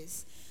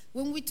changes.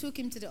 When we took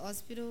him to the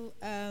hospital,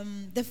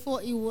 they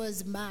thought he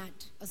was mad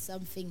or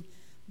something,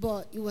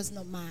 but he was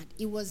not mad.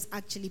 He was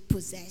actually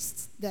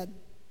possessed. The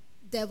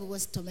devil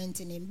was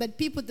tormenting him. But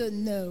people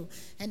don't know.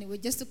 Anyway,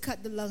 just to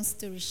cut the long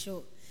story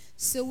short.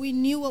 So we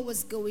knew what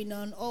was going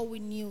on. All we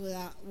knew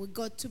that we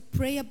got to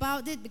pray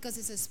about it because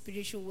it's a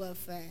spiritual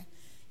warfare.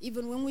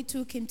 Even when we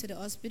took him to the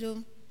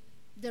hospital,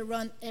 they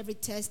run every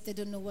test. They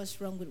don't know what's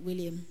wrong with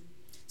William.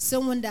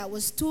 Someone that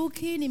was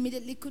talking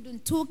immediately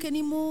couldn't talk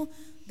anymore.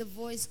 The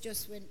voice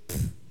just went,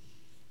 pff,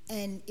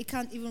 and he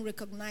can't even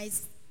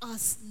recognize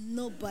us,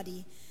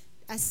 nobody.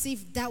 As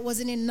if that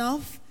wasn't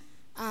enough,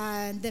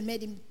 and they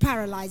made him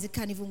paralyzed. He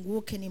can't even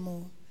walk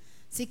anymore.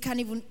 So he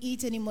can't even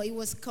eat anymore. He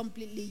was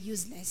completely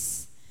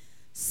useless.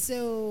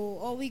 So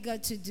all we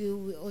got to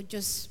do was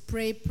just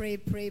pray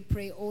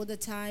all the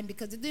time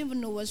because they didn't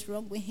even know what's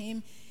wrong with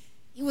him.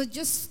 He was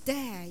just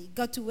there. He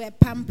got to wear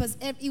Pampers.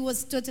 He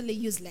was totally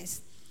useless.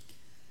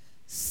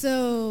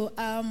 So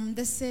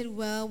they said,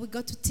 well, we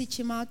got to teach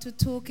him how to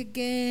talk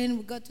again.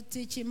 We got to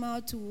teach him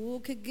how to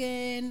walk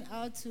again,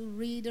 how to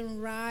read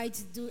and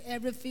write, do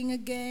everything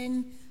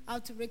again, how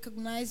to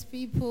recognize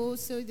people.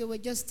 So they were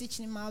just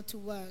teaching him how to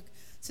work.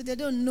 So they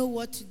don't know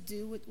what to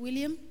do with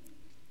William.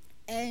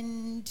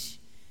 And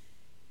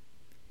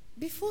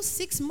before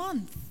 6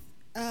 months,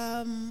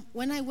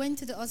 when I went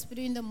to the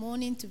hospital in the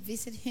morning to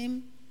visit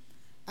him,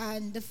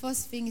 and the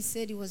first thing he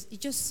said, he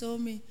just saw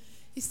me.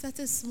 He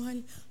started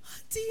smiling,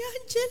 Auntie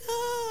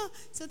Angela.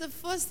 So the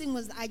first thing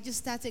was I just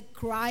started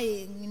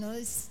crying. You know,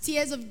 it's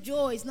tears of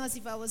joy. It's not as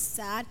if I was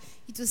sad.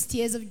 It was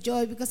tears of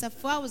joy because I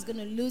thought I was going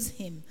to lose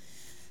him.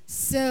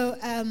 So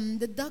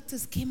the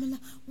doctors came and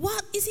like,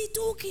 what is he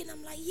talking?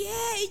 I'm like,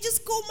 yeah, he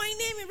just called my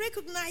name. He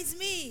recognized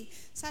me.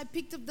 So I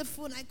picked up the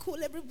phone. I called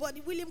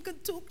everybody. William can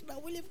talk now.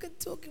 William can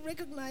talk. He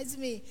recognized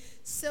me.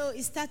 So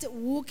he started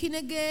walking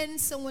again.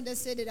 Someone that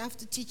said they'd have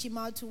to teach him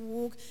how to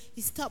walk. He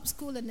stopped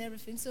school and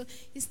everything. So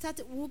he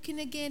started walking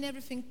again.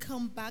 Everything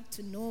come back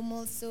to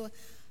normal. So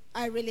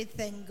I really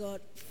thank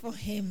God for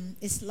him,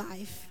 his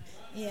life.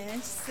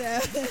 Yes.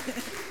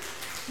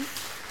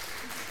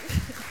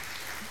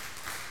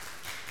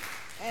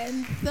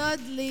 And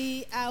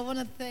thirdly, I want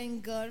to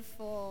thank God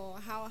for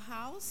our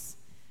house.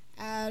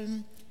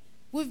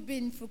 We've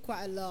been through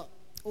quite a lot,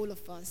 all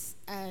of us.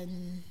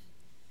 And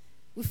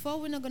we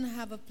thought we're not going to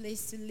have a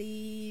place to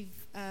live.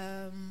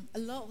 A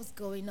lot was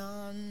going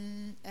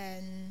on.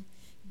 And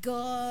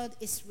God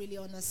is really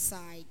on our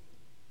side,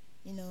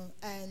 you know.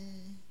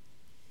 And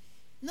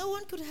no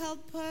one could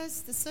help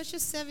us. The social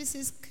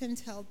services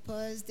couldn't help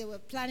us. They were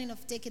planning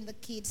of taking the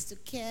kids to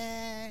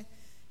care.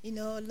 You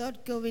know, a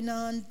lot going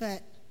on.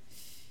 But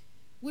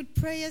with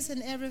prayers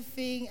and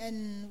everything,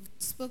 and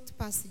spoke to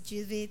Pastor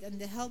Judith, and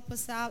they helped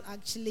us out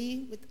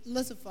actually with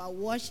lots of our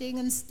washing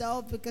and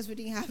stuff because we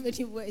didn't have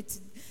anywhere to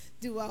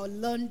do our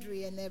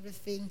laundry and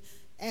everything.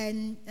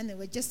 And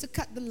anyway, just to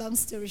cut the long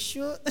story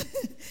short,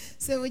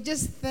 so we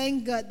just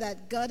thank God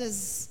that God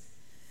has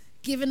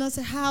given us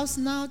a house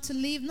now to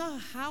live, not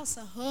a house,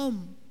 a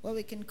home, where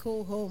we can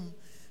call home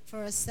for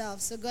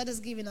ourselves. So God has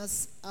given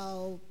us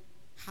a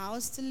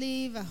house to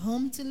live, a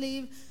home to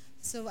live.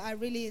 So I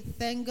really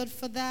thank God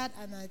for that,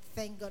 and I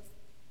thank God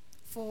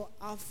for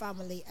our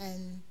family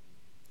and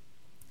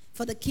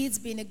for the kids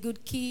being a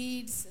good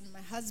kids, and my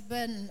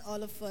husband and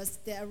all of us,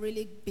 they are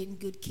really been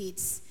good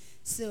kids.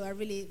 So I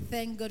really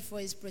thank God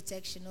for his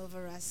protection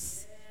over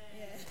us.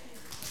 Yeah.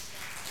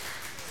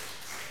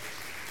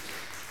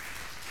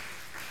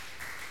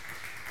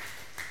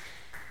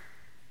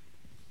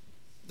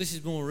 This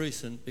is more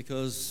recent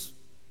because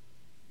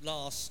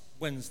last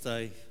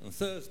Wednesday and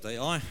Thursday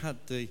I had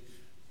the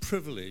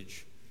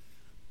privilege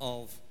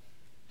of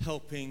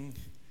helping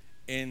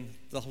in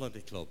the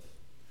holiday club.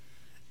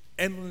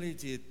 Emily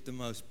did the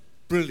most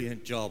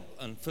brilliant job,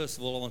 and first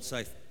of all I want to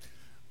say,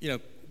 you know,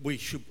 we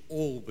should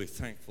all be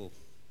thankful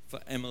for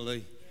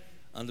Emily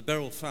and the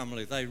Beryl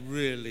family. They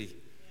really,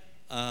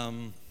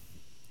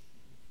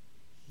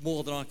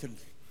 more than I could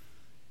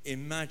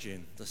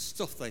imagine, the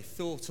stuff they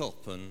thought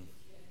up and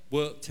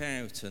worked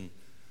out and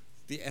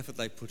the effort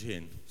they put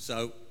in.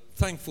 So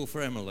thankful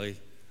for Emily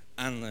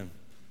and them.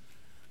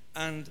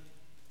 And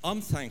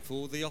I'm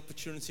thankful the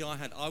opportunity I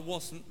had. I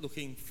wasn't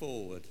looking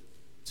forward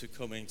to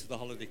coming to the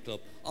holiday club.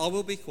 I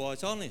will be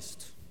quite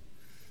honest.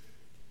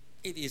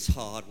 It is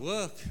hard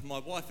work. My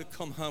wife had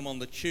come home on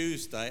the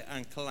Tuesday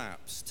and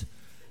collapsed.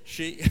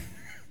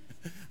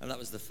 And that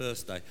was the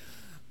first day.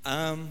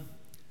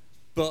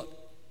 But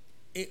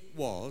it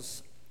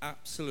was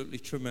absolutely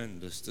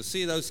tremendous to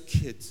see those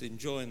kids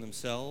enjoying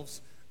themselves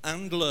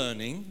and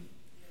learning.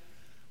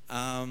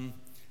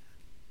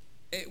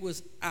 It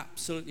was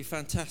absolutely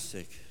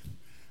fantastic.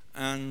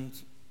 And,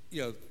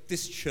 you know,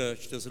 this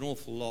church does an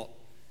awful lot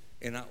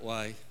in that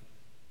way,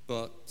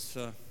 but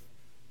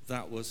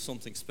that was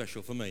something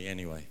special for me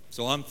anyway.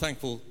 So I'm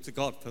thankful to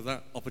God for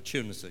that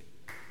opportunity.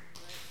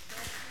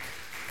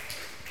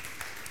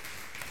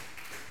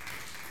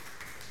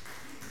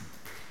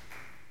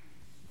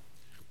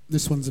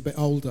 this one's a bit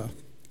older.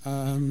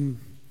 About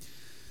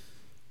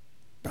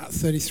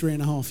 33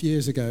 and a half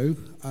years ago,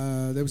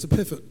 there was a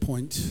pivot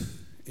point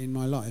in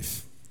my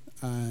life,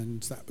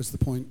 and that was the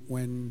point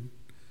when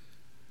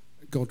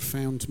God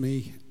found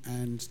me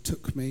and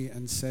took me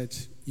and said,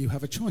 you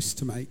have a choice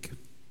to make.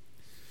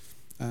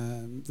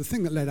 The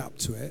thing that led up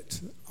to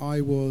it,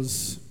 I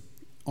was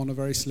on a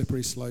very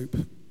slippery slope,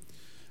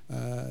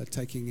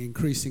 taking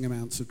increasing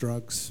amounts of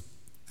drugs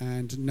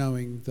and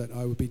knowing that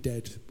I would be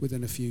dead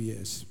within a few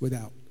years,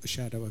 without a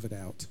shadow of a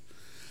doubt.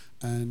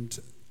 And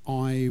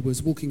I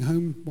was walking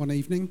home one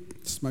evening,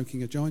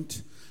 smoking a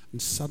joint,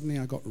 and suddenly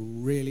I got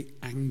really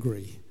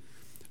angry.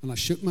 And I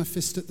shook my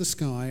fist at the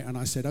sky and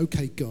I said,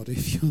 okay, God,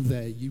 if you're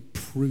there, you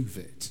prove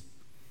it.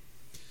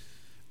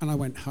 And I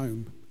went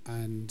home,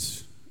 and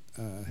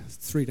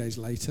 3 days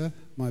later,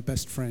 my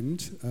best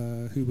friend,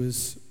 who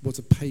was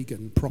a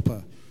pagan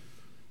proper,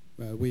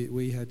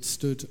 we had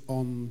stood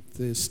on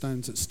the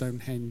stones at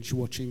Stonehenge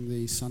watching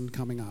the sun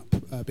coming up,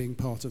 being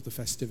part of the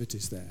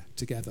festivities there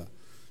together.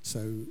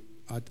 So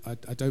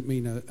I don't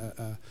mean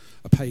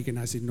a pagan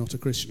as in not a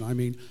Christian, I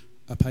mean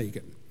a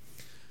pagan.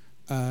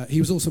 He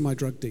was also my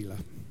drug dealer,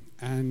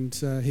 and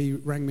he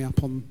rang me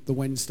up on the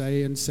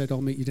Wednesday and said,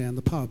 I'll meet you down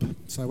the pub.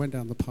 So I went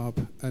down the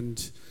pub,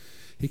 and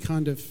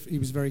he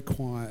was very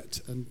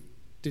quiet and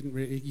didn't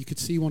really, you could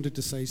see he wanted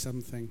to say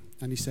something,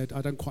 and he said,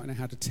 I don't quite know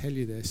how to tell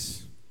you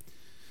this,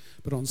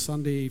 but on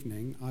Sunday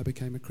evening I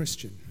became a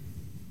Christian.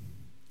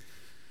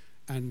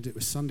 And it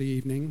was Sunday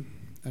evening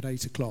at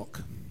 8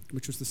 o'clock,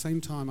 which was the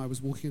same time I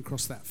was walking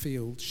across that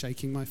field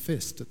shaking my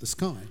fist at the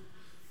sky,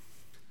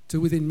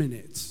 to within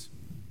minutes.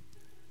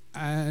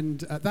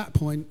 And at that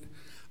point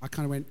I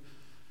kind of went,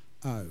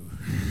 oh,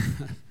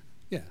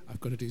 yeah, I've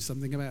got to do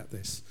something about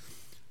this.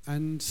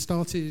 And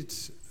started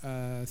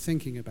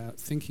thinking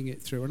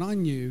it through. And I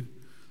knew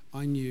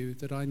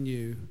that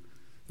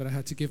I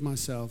had to give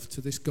myself to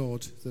this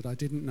God that I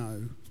didn't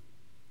know.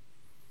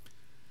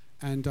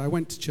 And I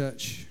went to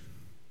church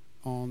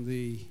on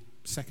the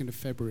 2nd of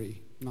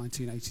February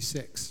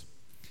 1986.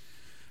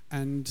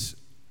 And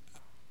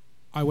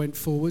I went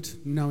forward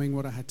knowing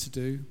what I had to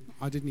do.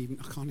 I don't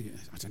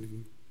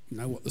even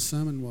know what the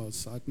sermon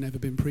was. I'd never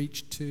been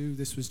preached to.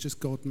 This was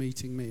just God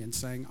meeting me and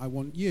saying, I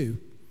want you.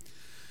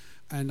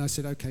 And I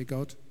said, okay,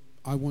 God,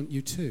 I want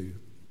you too.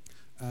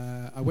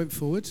 I went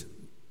forward.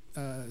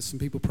 Some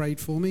people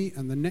prayed for me.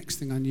 And the next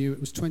thing I knew, it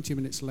was 20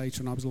 minutes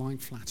later and I was lying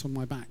flat on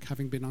my back,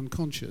 having been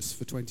unconscious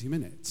for 20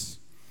 minutes.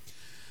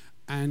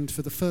 And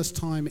for the first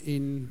time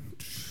in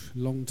a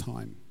long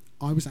time,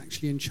 I was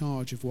actually in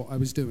charge of what I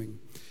was doing.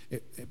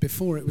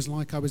 Before, it was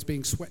like I was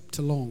being swept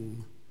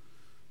along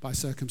by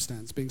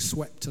circumstance, being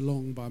swept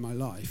along by my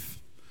life.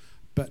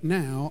 But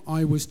now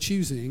I was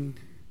choosing,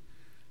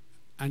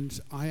 and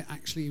I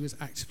actually was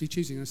actively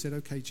choosing. I said,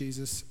 okay,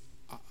 Jesus,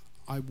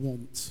 I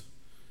want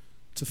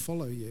to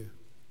follow you.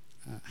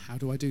 How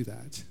do I do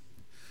that?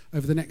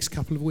 Over the next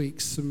couple of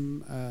weeks,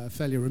 some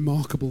fairly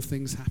remarkable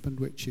things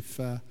happened, which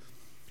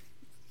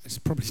it's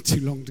probably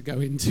too long to go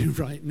into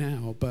right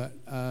now, but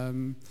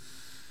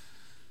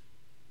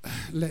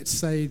let's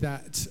say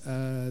that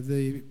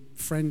the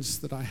friends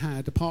that I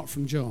had, apart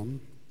from John,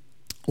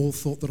 all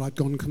thought that I'd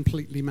gone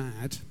completely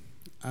mad.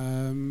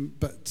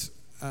 But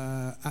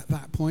at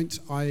that point,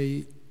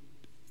 I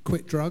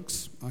quit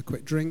drugs, I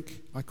quit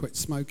drink, I quit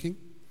smoking.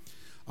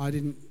 I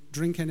didn't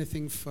drink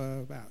anything for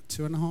about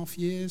 2.5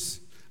 years.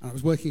 And I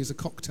was working as a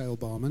cocktail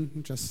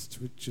barman, just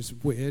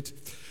weird.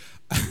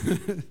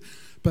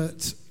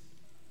 But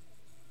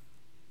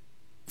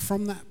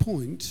from that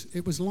point,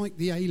 it was like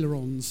the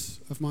ailerons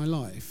of my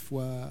life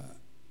were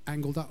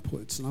angled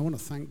upwards, and I want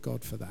to thank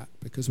God for that,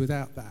 because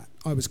without that,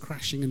 I was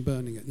crashing and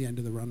burning at the end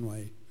of the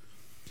runway.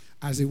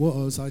 As it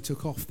was, I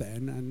took off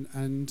then,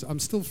 and I'm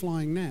still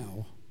flying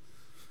now.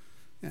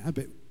 Yeah, a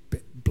bit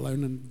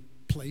blown in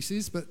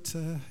places, but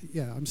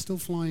yeah, I'm still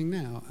flying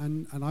now,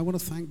 and I want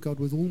to thank God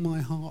with all my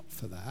heart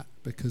for that,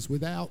 because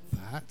without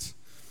that,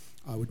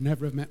 I would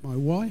never have met my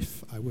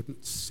wife, I wouldn't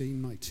have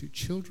seen my 2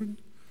 children,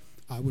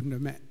 I wouldn't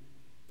have met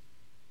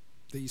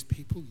these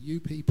people, you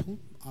people,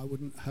 I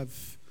wouldn't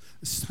have,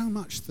 so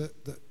much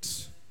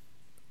that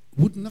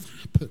wouldn't have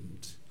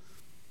happened.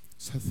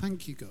 So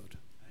thank you, God.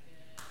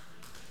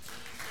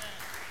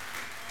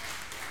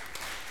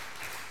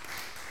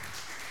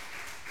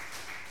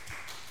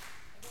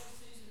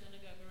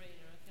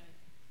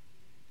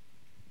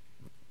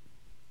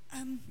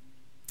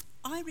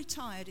 I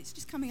retired, it's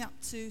just coming up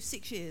to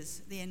 6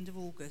 years at the end of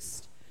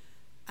August,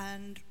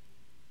 and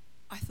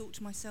I thought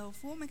to myself,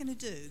 what am I going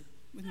to do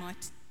with my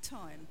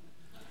time?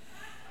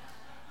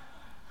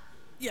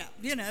 Yeah,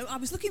 you know, I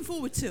was looking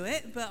forward to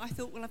it, but I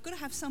thought, well, I've got to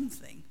have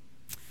something.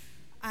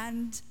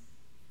 And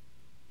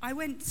I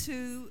went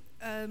to,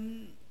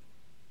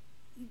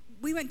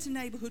 we went to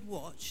Neighbourhood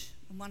Watch,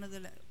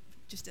 and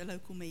just a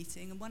local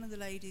meeting, and one of the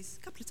ladies,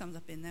 a couple of times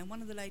I've been there, and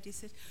one of the ladies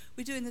said,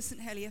 we're doing the St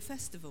Helier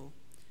Festival.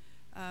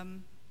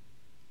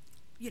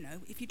 You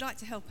know, if you'd like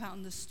to help out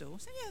on the store. I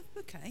said,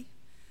 yeah, okay.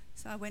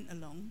 So I went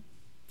along,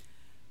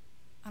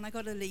 and I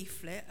got a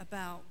leaflet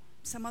about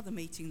some other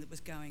meeting that was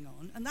going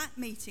on, and that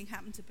meeting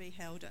happened to be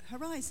held at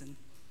Horizon.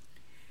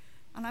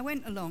 And I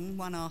went along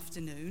one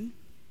afternoon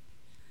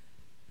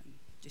and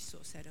just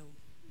sort of said, oh,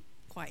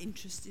 quite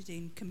interested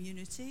in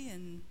community,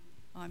 and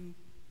I'm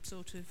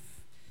sort of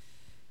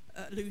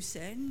at loose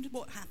end.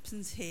 What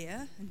happens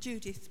here? And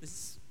Judith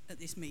was at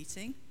this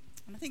meeting,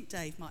 and I think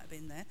Dave might have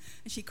been there,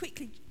 and she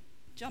quickly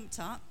jumped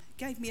up,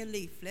 gave me a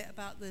leaflet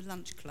about the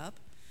lunch club,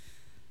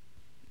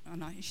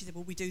 and she said,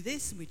 well, we do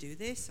this and we do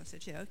this. I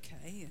said, yeah,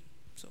 okay. And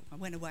so I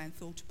went away and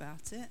thought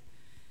about it.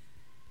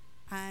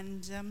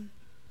 And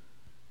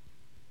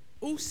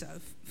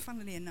also,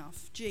 funnily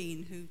enough,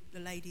 Jean, the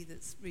lady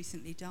that's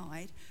recently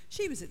died,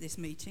 she was at this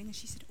meeting, and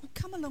she said, oh,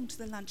 come along to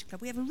the lunch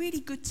club. We have a really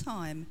good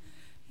time.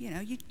 You know,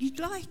 you'd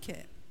like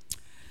it.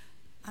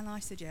 And I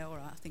said, yeah, all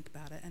right, I'll think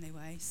about it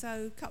anyway.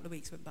 So a couple of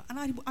weeks went by,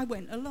 and I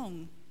went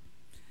along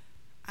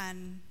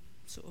and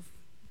sort of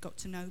got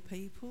to know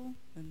people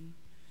and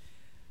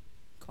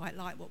quite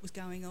liked what was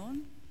going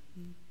on.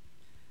 And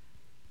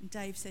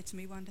Dave said to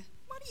me one day,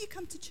 why don't you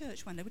come to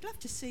church one day? We'd love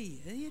to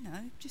see you, you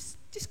know. Just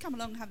come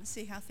along and have and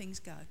see how things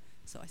go.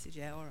 So I said,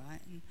 yeah, all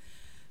right.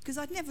 Because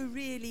I'd never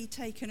really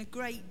taken a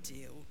great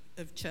deal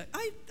of church.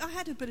 I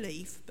had a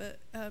belief, but,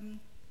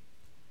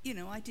 you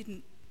know, I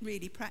didn't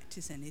really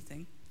practice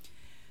anything.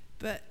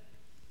 But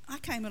I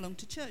came along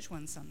to church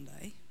one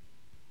Sunday.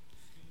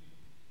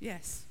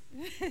 Yes.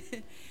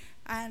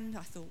 And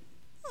I thought,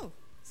 oh,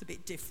 it's a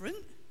bit different.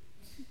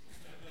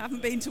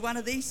 Haven't been to one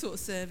of these sort of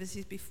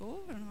services before.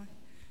 And I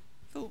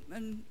thought,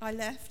 and I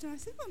left, and I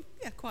said, well,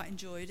 yeah, quite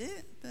enjoyed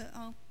it, but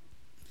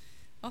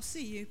I'll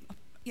see you.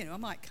 You know, I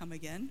might come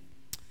again.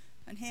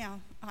 And here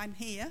I'm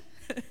here.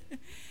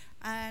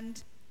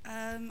 And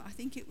I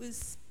think it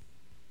was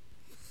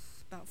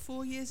about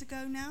 4 years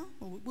ago now,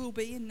 or it will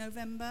be in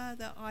November,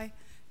 that I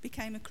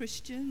became a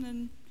Christian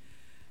and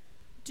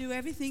do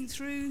everything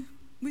through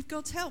with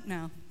God's help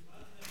now.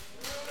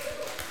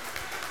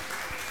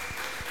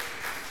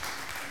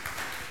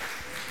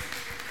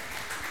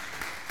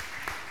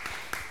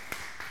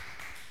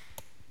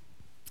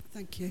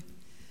 Thank you.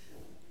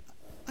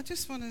 I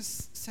just want to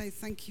say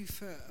thank you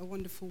for a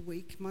wonderful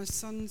week. My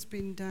son's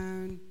been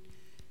down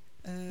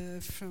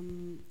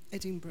from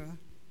Edinburgh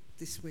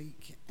this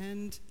week,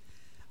 and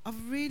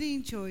I've really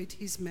enjoyed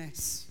his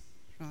mess,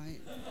 right?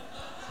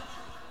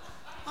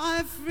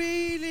 I've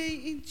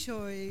really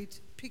enjoyed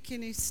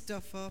picking his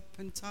stuff up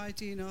and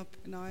tidying up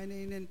and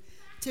ironing and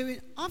doing.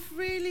 I've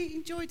really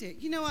enjoyed it.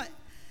 You know what?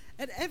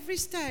 At every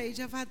stage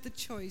I've had the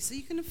choice, are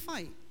you going to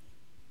fight?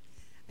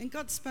 And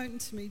God's spoken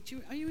to me,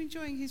 are you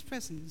enjoying his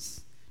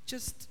presence? Do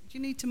you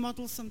need to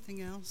model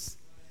something else?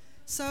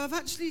 So I've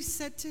actually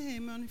said to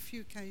him on a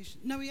few occasions,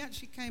 no, he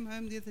actually came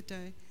home the other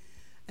day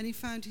and he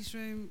found his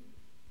room,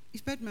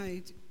 his bed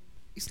made,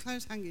 his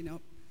clothes hanging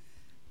up.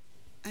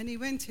 And he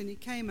went in, he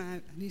came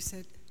out and he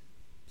said,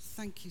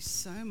 thank you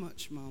so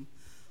much, Mum.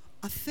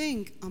 I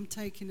think I'm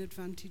taking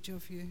advantage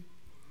of you.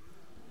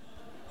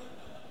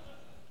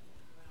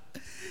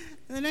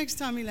 And the next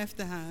time he left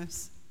the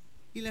house,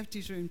 he left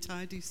his room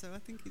tidy, so I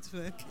think it's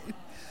working.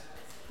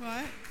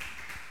 Right?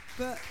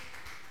 But,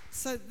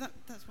 so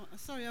that's what,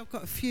 sorry, I've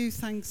got a few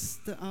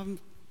thanks that I've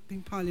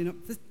been piling up.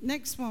 The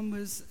next one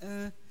was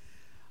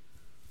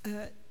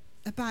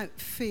about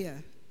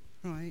fear,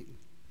 right?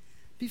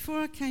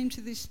 Before I came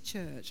to this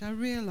church, I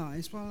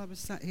realised while I was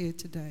sat here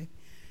today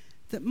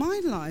that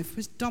my life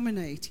was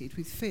dominated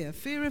with fear.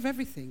 Fear of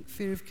everything.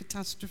 Fear of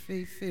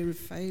catastrophe, fear of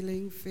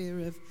failing, fear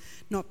of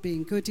not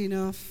being good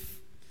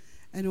enough,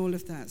 and all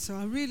of that. So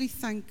I really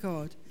thank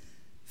God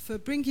for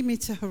bringing me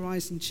to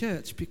Horizon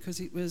Church, because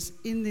it was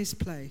in this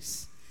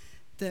place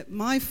that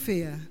my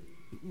fear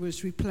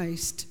was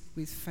replaced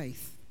with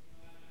faith.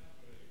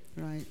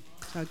 Right?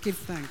 So I give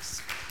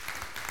thanks.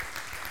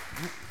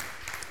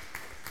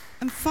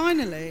 And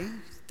finally,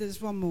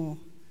 there's one more.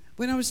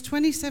 When I was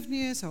 27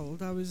 years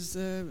old, I was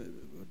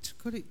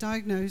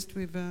diagnosed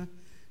with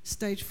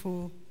stage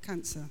 4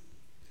 cancer,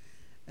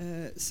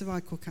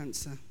 cervical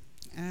cancer.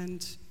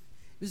 And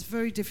it was a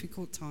very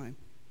difficult time.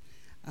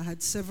 I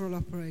had several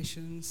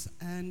operations,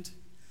 and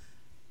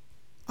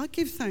I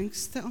give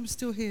thanks that I'm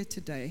still here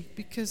today,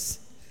 because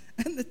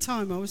at the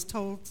time I was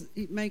told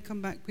it may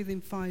come back within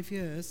 5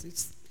 years.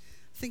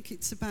 I think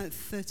it's about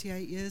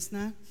 38 years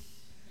now.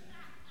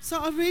 So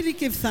I really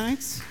give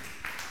thanks.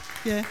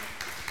 Yeah.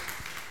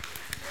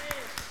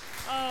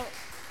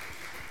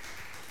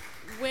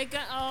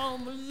 Oh,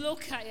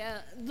 look at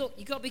you. Look,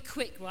 you've got to be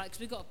quick, right? Because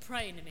we've got to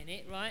pray in a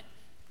minute, right?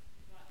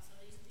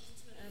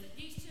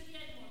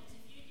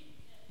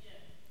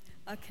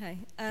 Okay,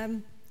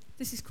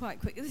 this is quite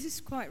quick. This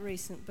is quite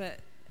recent, but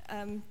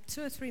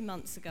 2 or 3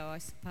 months ago, I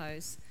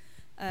suppose,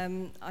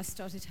 I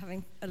started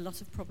having a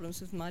lot of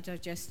problems with my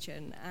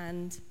digestion,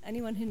 and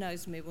anyone who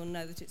knows me will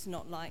know that it's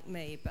not like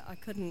me, but I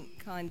couldn't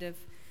kind of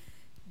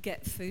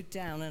get food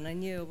down, and I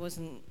knew I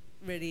wasn't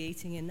really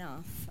eating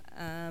enough,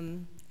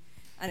 and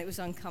it was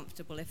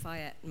uncomfortable if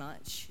I ate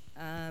much,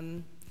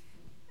 I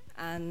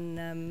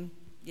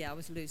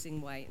was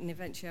losing weight, and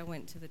eventually I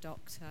went to the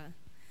doctor.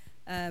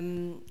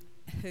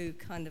 who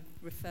kind of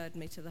referred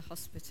me to the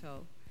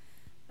hospital.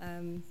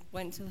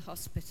 Went to the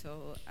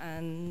hospital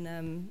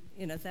and,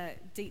 they're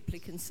deeply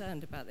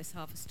concerned about this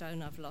half a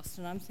stone I've lost.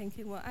 And I'm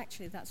thinking, well,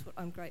 actually, that's what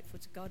I'm grateful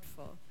to God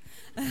for.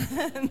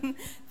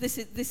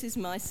 This is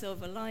my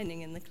silver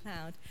lining in the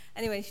cloud.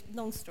 Anyway,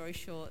 long story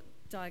short,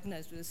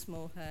 diagnosed with a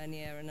small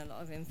hernia and a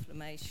lot of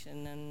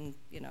inflammation and,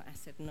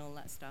 acid and all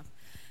that stuff.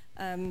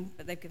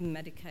 But they've given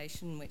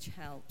medication, which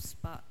helps.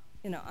 But,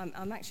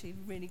 I'm actually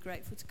really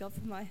grateful to God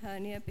for my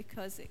hernia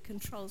because it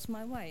controls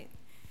my weight.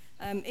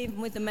 Even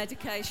with the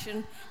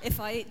medication, if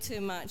I eat too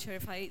much or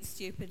if I eat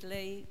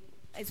stupidly,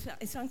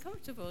 it's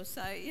uncomfortable.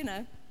 So,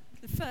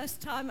 the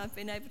first time I've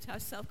been able to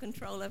have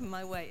self-control over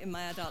my weight in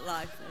my adult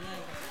life.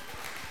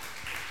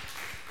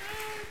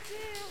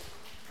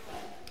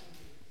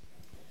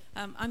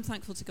 I'm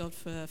thankful to God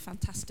for a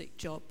fantastic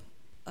job.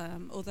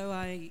 Although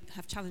I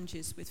have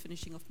challenges with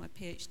finishing off my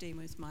PhD and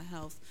with my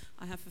health,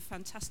 I have a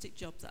fantastic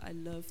job that I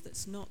love,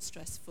 that's not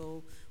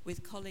stressful,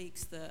 with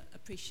colleagues that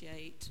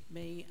appreciate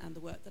me and the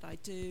work that I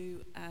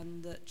do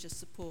and that just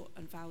support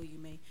and value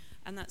me.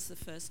 And that's the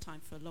first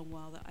time for a long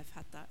while that I've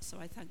had that, so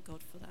I thank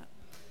God for that.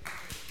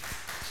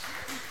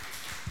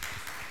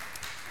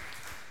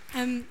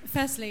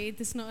 Firstly,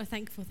 this is not a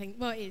thankful thing.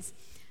 Well, it is.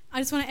 I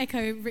just want to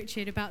echo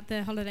Richard about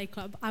the holiday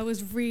club. I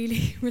was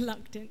really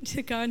reluctant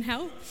to go and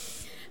help.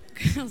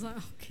 I was like,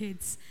 oh,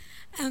 kids.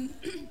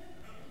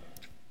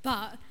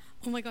 But,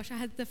 oh my gosh, I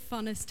had the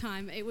funnest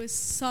time. It was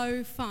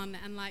so fun.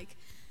 And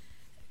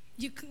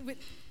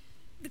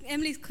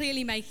Emily's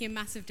clearly making a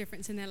massive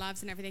difference in their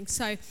lives and everything.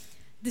 So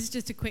this is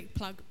just a quick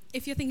plug.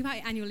 If you're thinking about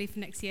your annual leave for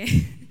next year,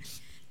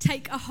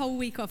 take a whole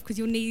week off because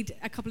you'll need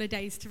a couple of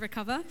days to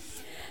recover.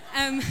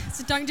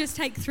 So don't just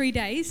take 3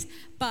 days,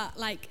 but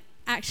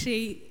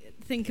actually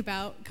think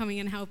about coming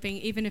and helping,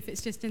 even if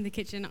it's just in the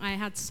kitchen. I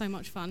had so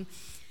much fun.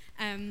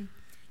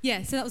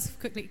 So that was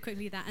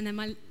quickly that. And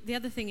then the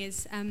other thing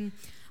is,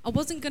 I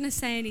wasn't going to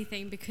say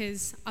anything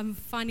because I'm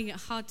finding it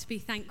hard to be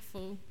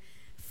thankful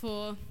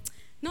for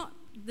not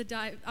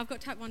I've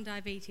got type 1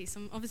 diabetes,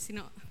 so I'm obviously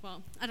not,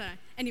 well, I don't know.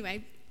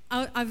 Anyway,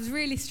 I was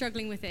really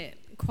struggling with it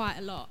quite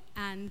a lot,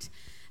 and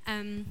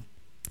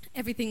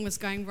everything was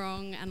going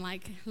wrong, and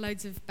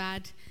loads of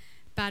bad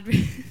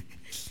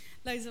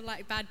loads of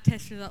bad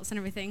test results and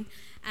everything,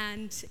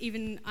 and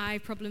even eye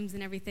problems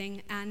and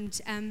everything.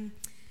 And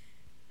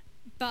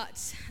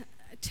but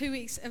 2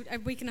 weeks, a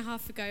week and a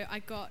half ago, I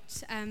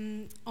got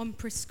on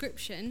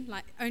prescription,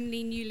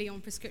 only newly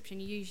on prescription,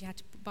 you usually had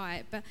to buy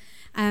it, but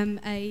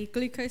a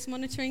glucose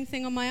monitoring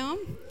thing on my arm.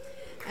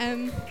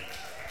 And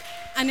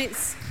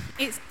it's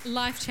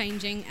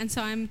life-changing, and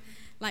so I'm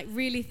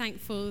really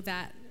thankful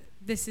that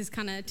this has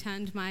kind of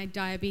turned my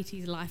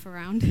diabetes life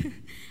around.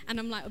 And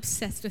I'm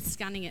obsessed with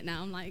scanning it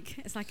now.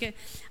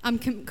 I'm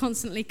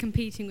constantly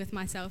competing with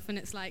myself, and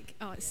it's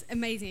it's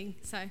amazing.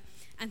 So,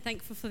 and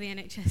thankful for the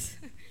NHS.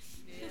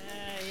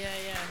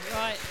 Yeah.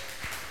 Right.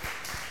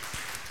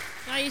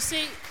 Now you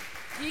see,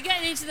 you're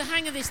getting into the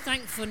hang of this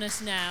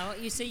thankfulness now.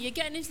 You see, you're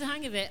getting into the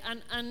hang of it,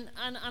 and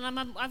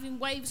I'm having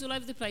waves all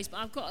over the place. But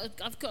I've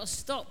got to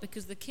stop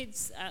because the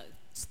kids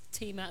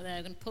team out there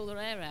are going to pull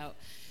their hair out.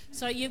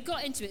 So you've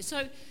got into it.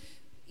 So,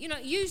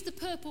 use the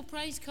purple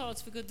praise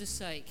cards for goodness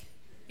sake.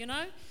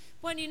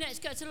 When you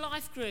next go to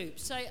life group,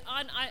 say,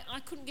 I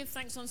couldn't give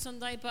thanks on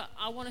Sunday, but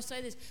I want to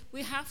say this.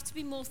 We have to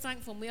be more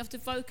thankful, and we have to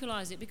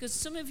vocalise it, because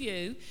some of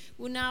you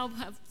will now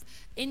have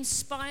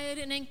inspired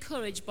and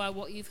encouraged by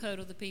what you've heard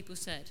other people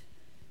said,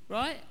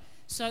 right?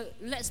 So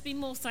let's be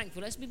more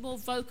thankful. Let's be more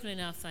vocal in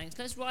our thanks.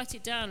 Let's write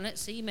it down.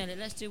 Let's email it.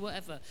 Let's do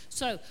whatever.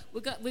 So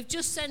we've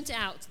just sent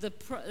out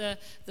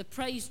the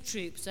praise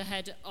troops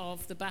ahead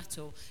of the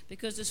battle,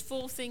 because there's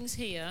 4 things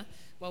here.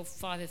 Well,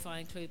 5 if I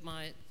include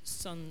my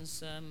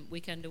son's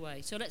weekend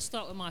away. So let's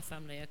start with my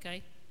family,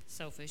 okay?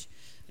 Selfish.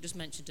 I just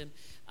mentioned them.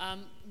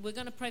 We're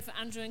going to pray for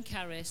Andrew and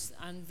Caris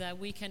and their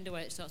weekend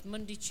away. It starts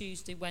Monday,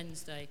 Tuesday,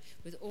 Wednesday,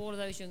 with all of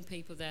those young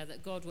people there,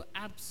 that God will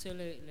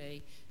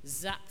absolutely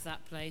zap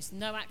that place.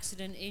 No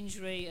accident,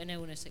 injury, and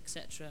illness,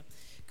 etc.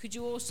 Could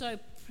you also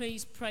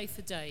please pray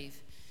for Dave,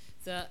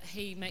 that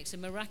he makes a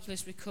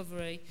miraculous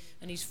recovery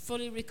and he's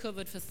fully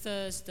recovered for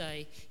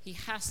Thursday. He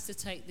has to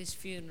take this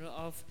funeral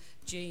of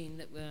Jean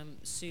that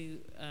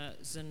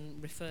Susan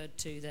referred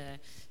to there.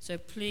 So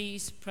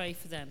please pray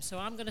for them. So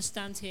I'm going to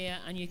stand here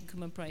and you can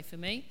come and pray for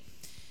me.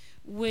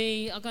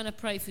 We are going to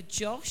pray for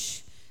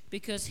Josh,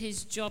 because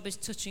his job is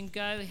touch and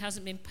go. He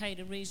hasn't been paid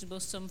a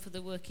reasonable sum for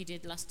the work he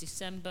did last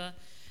December,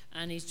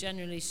 and he's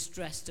generally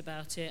stressed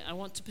about it. I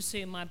want to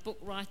pursue my book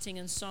writing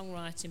and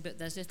songwriting, but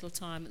there's little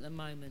time at the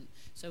moment.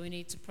 So we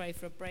need to pray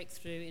for a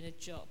breakthrough in a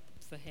job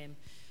for him.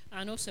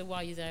 And also,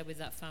 while you're there with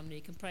that family,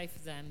 you can pray for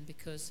them,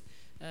 because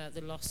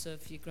the loss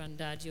of your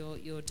granddad,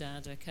 your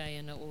dad, okay,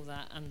 and all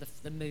that, and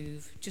the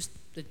move, just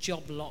the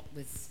job lot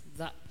with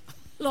that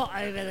lot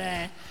over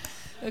there.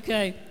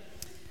 Okay.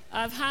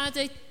 I've had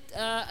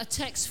a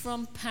text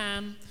from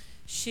Pam.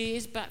 She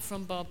is back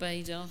from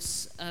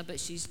Barbados, but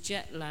she's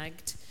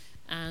jet-lagged.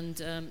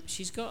 And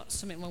she's got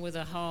something wrong with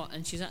her heart,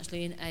 and she's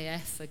actually in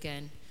AF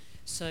again.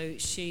 So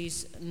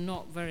she's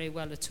not very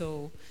well at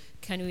all.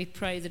 Can we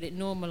pray that it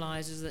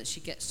normalises, that she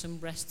gets some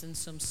rest and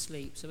some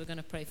sleep? So we're going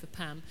to pray for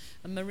Pam.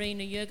 And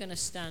Marina, you're going to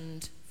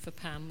stand for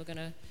Pam.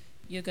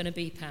 You're going to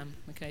be Pam.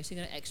 Okay, so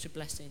you're going to extra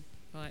blessing.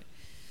 Right.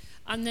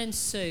 And then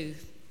Sue.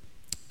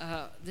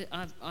 I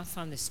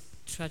find this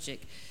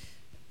tragic.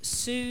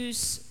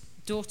 Sue's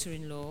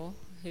daughter-in-law,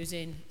 who's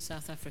in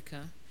South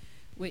Africa,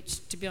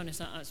 which, to be honest,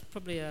 that's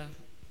probably a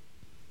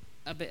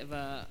bit of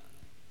an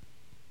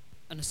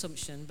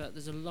assumption, but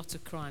there's a lot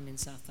of crime in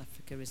South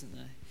Africa, isn't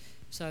there?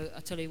 So I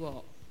tell you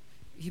what,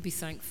 you be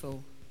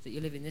thankful that you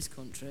live in this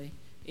country,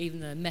 even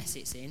the mess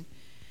it's in.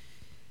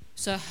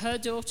 So her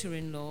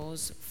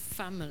daughter-in-law's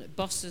family,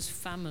 boss's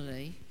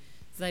family,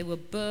 they were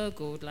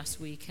burgled last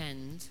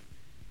weekend,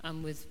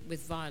 and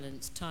with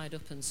violence, tied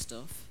up and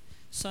stuff.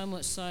 So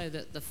much so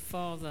that the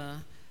father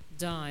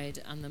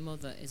died and the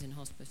mother is in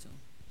hospital.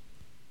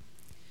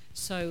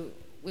 So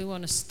we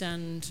want to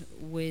stand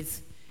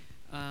with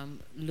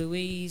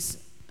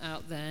Louise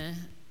out there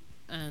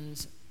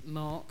and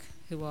Mark,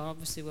 who are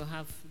obviously will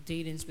have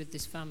dealings with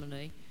this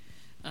family,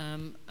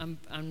 and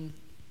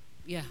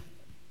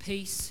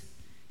peace,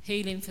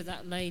 healing for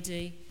that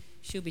lady.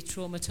 She'll be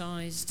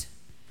traumatized.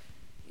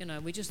 You know,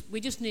 we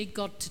just need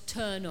God to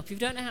turn up. If you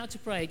don't know how to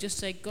pray, just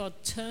say, God,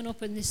 turn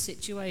up in this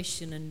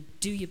situation and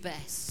do your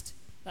best.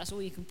 That's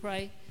all you can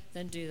pray.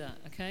 Then do that.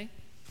 Okay.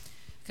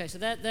 Okay. So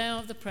they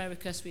are the prayer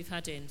requests we've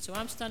had in. So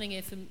I'm standing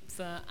here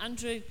for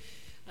Andrew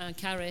and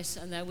Caris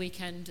and their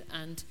weekend,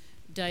 and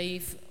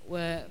Dave.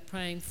 We're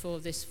praying for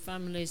this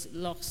family's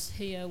loss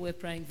here. We're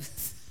praying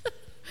for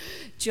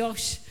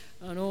Josh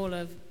and all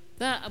of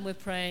that, and we're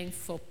praying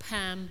for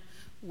Pam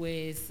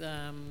with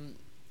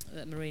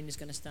that Marine is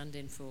going to stand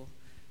in for.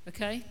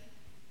 Okay?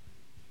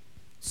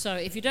 So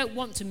if you don't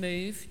want to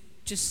move,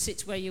 just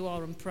sit where you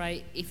are and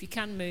pray. If you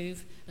can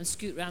move and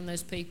scoot around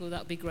those people, that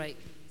would be great.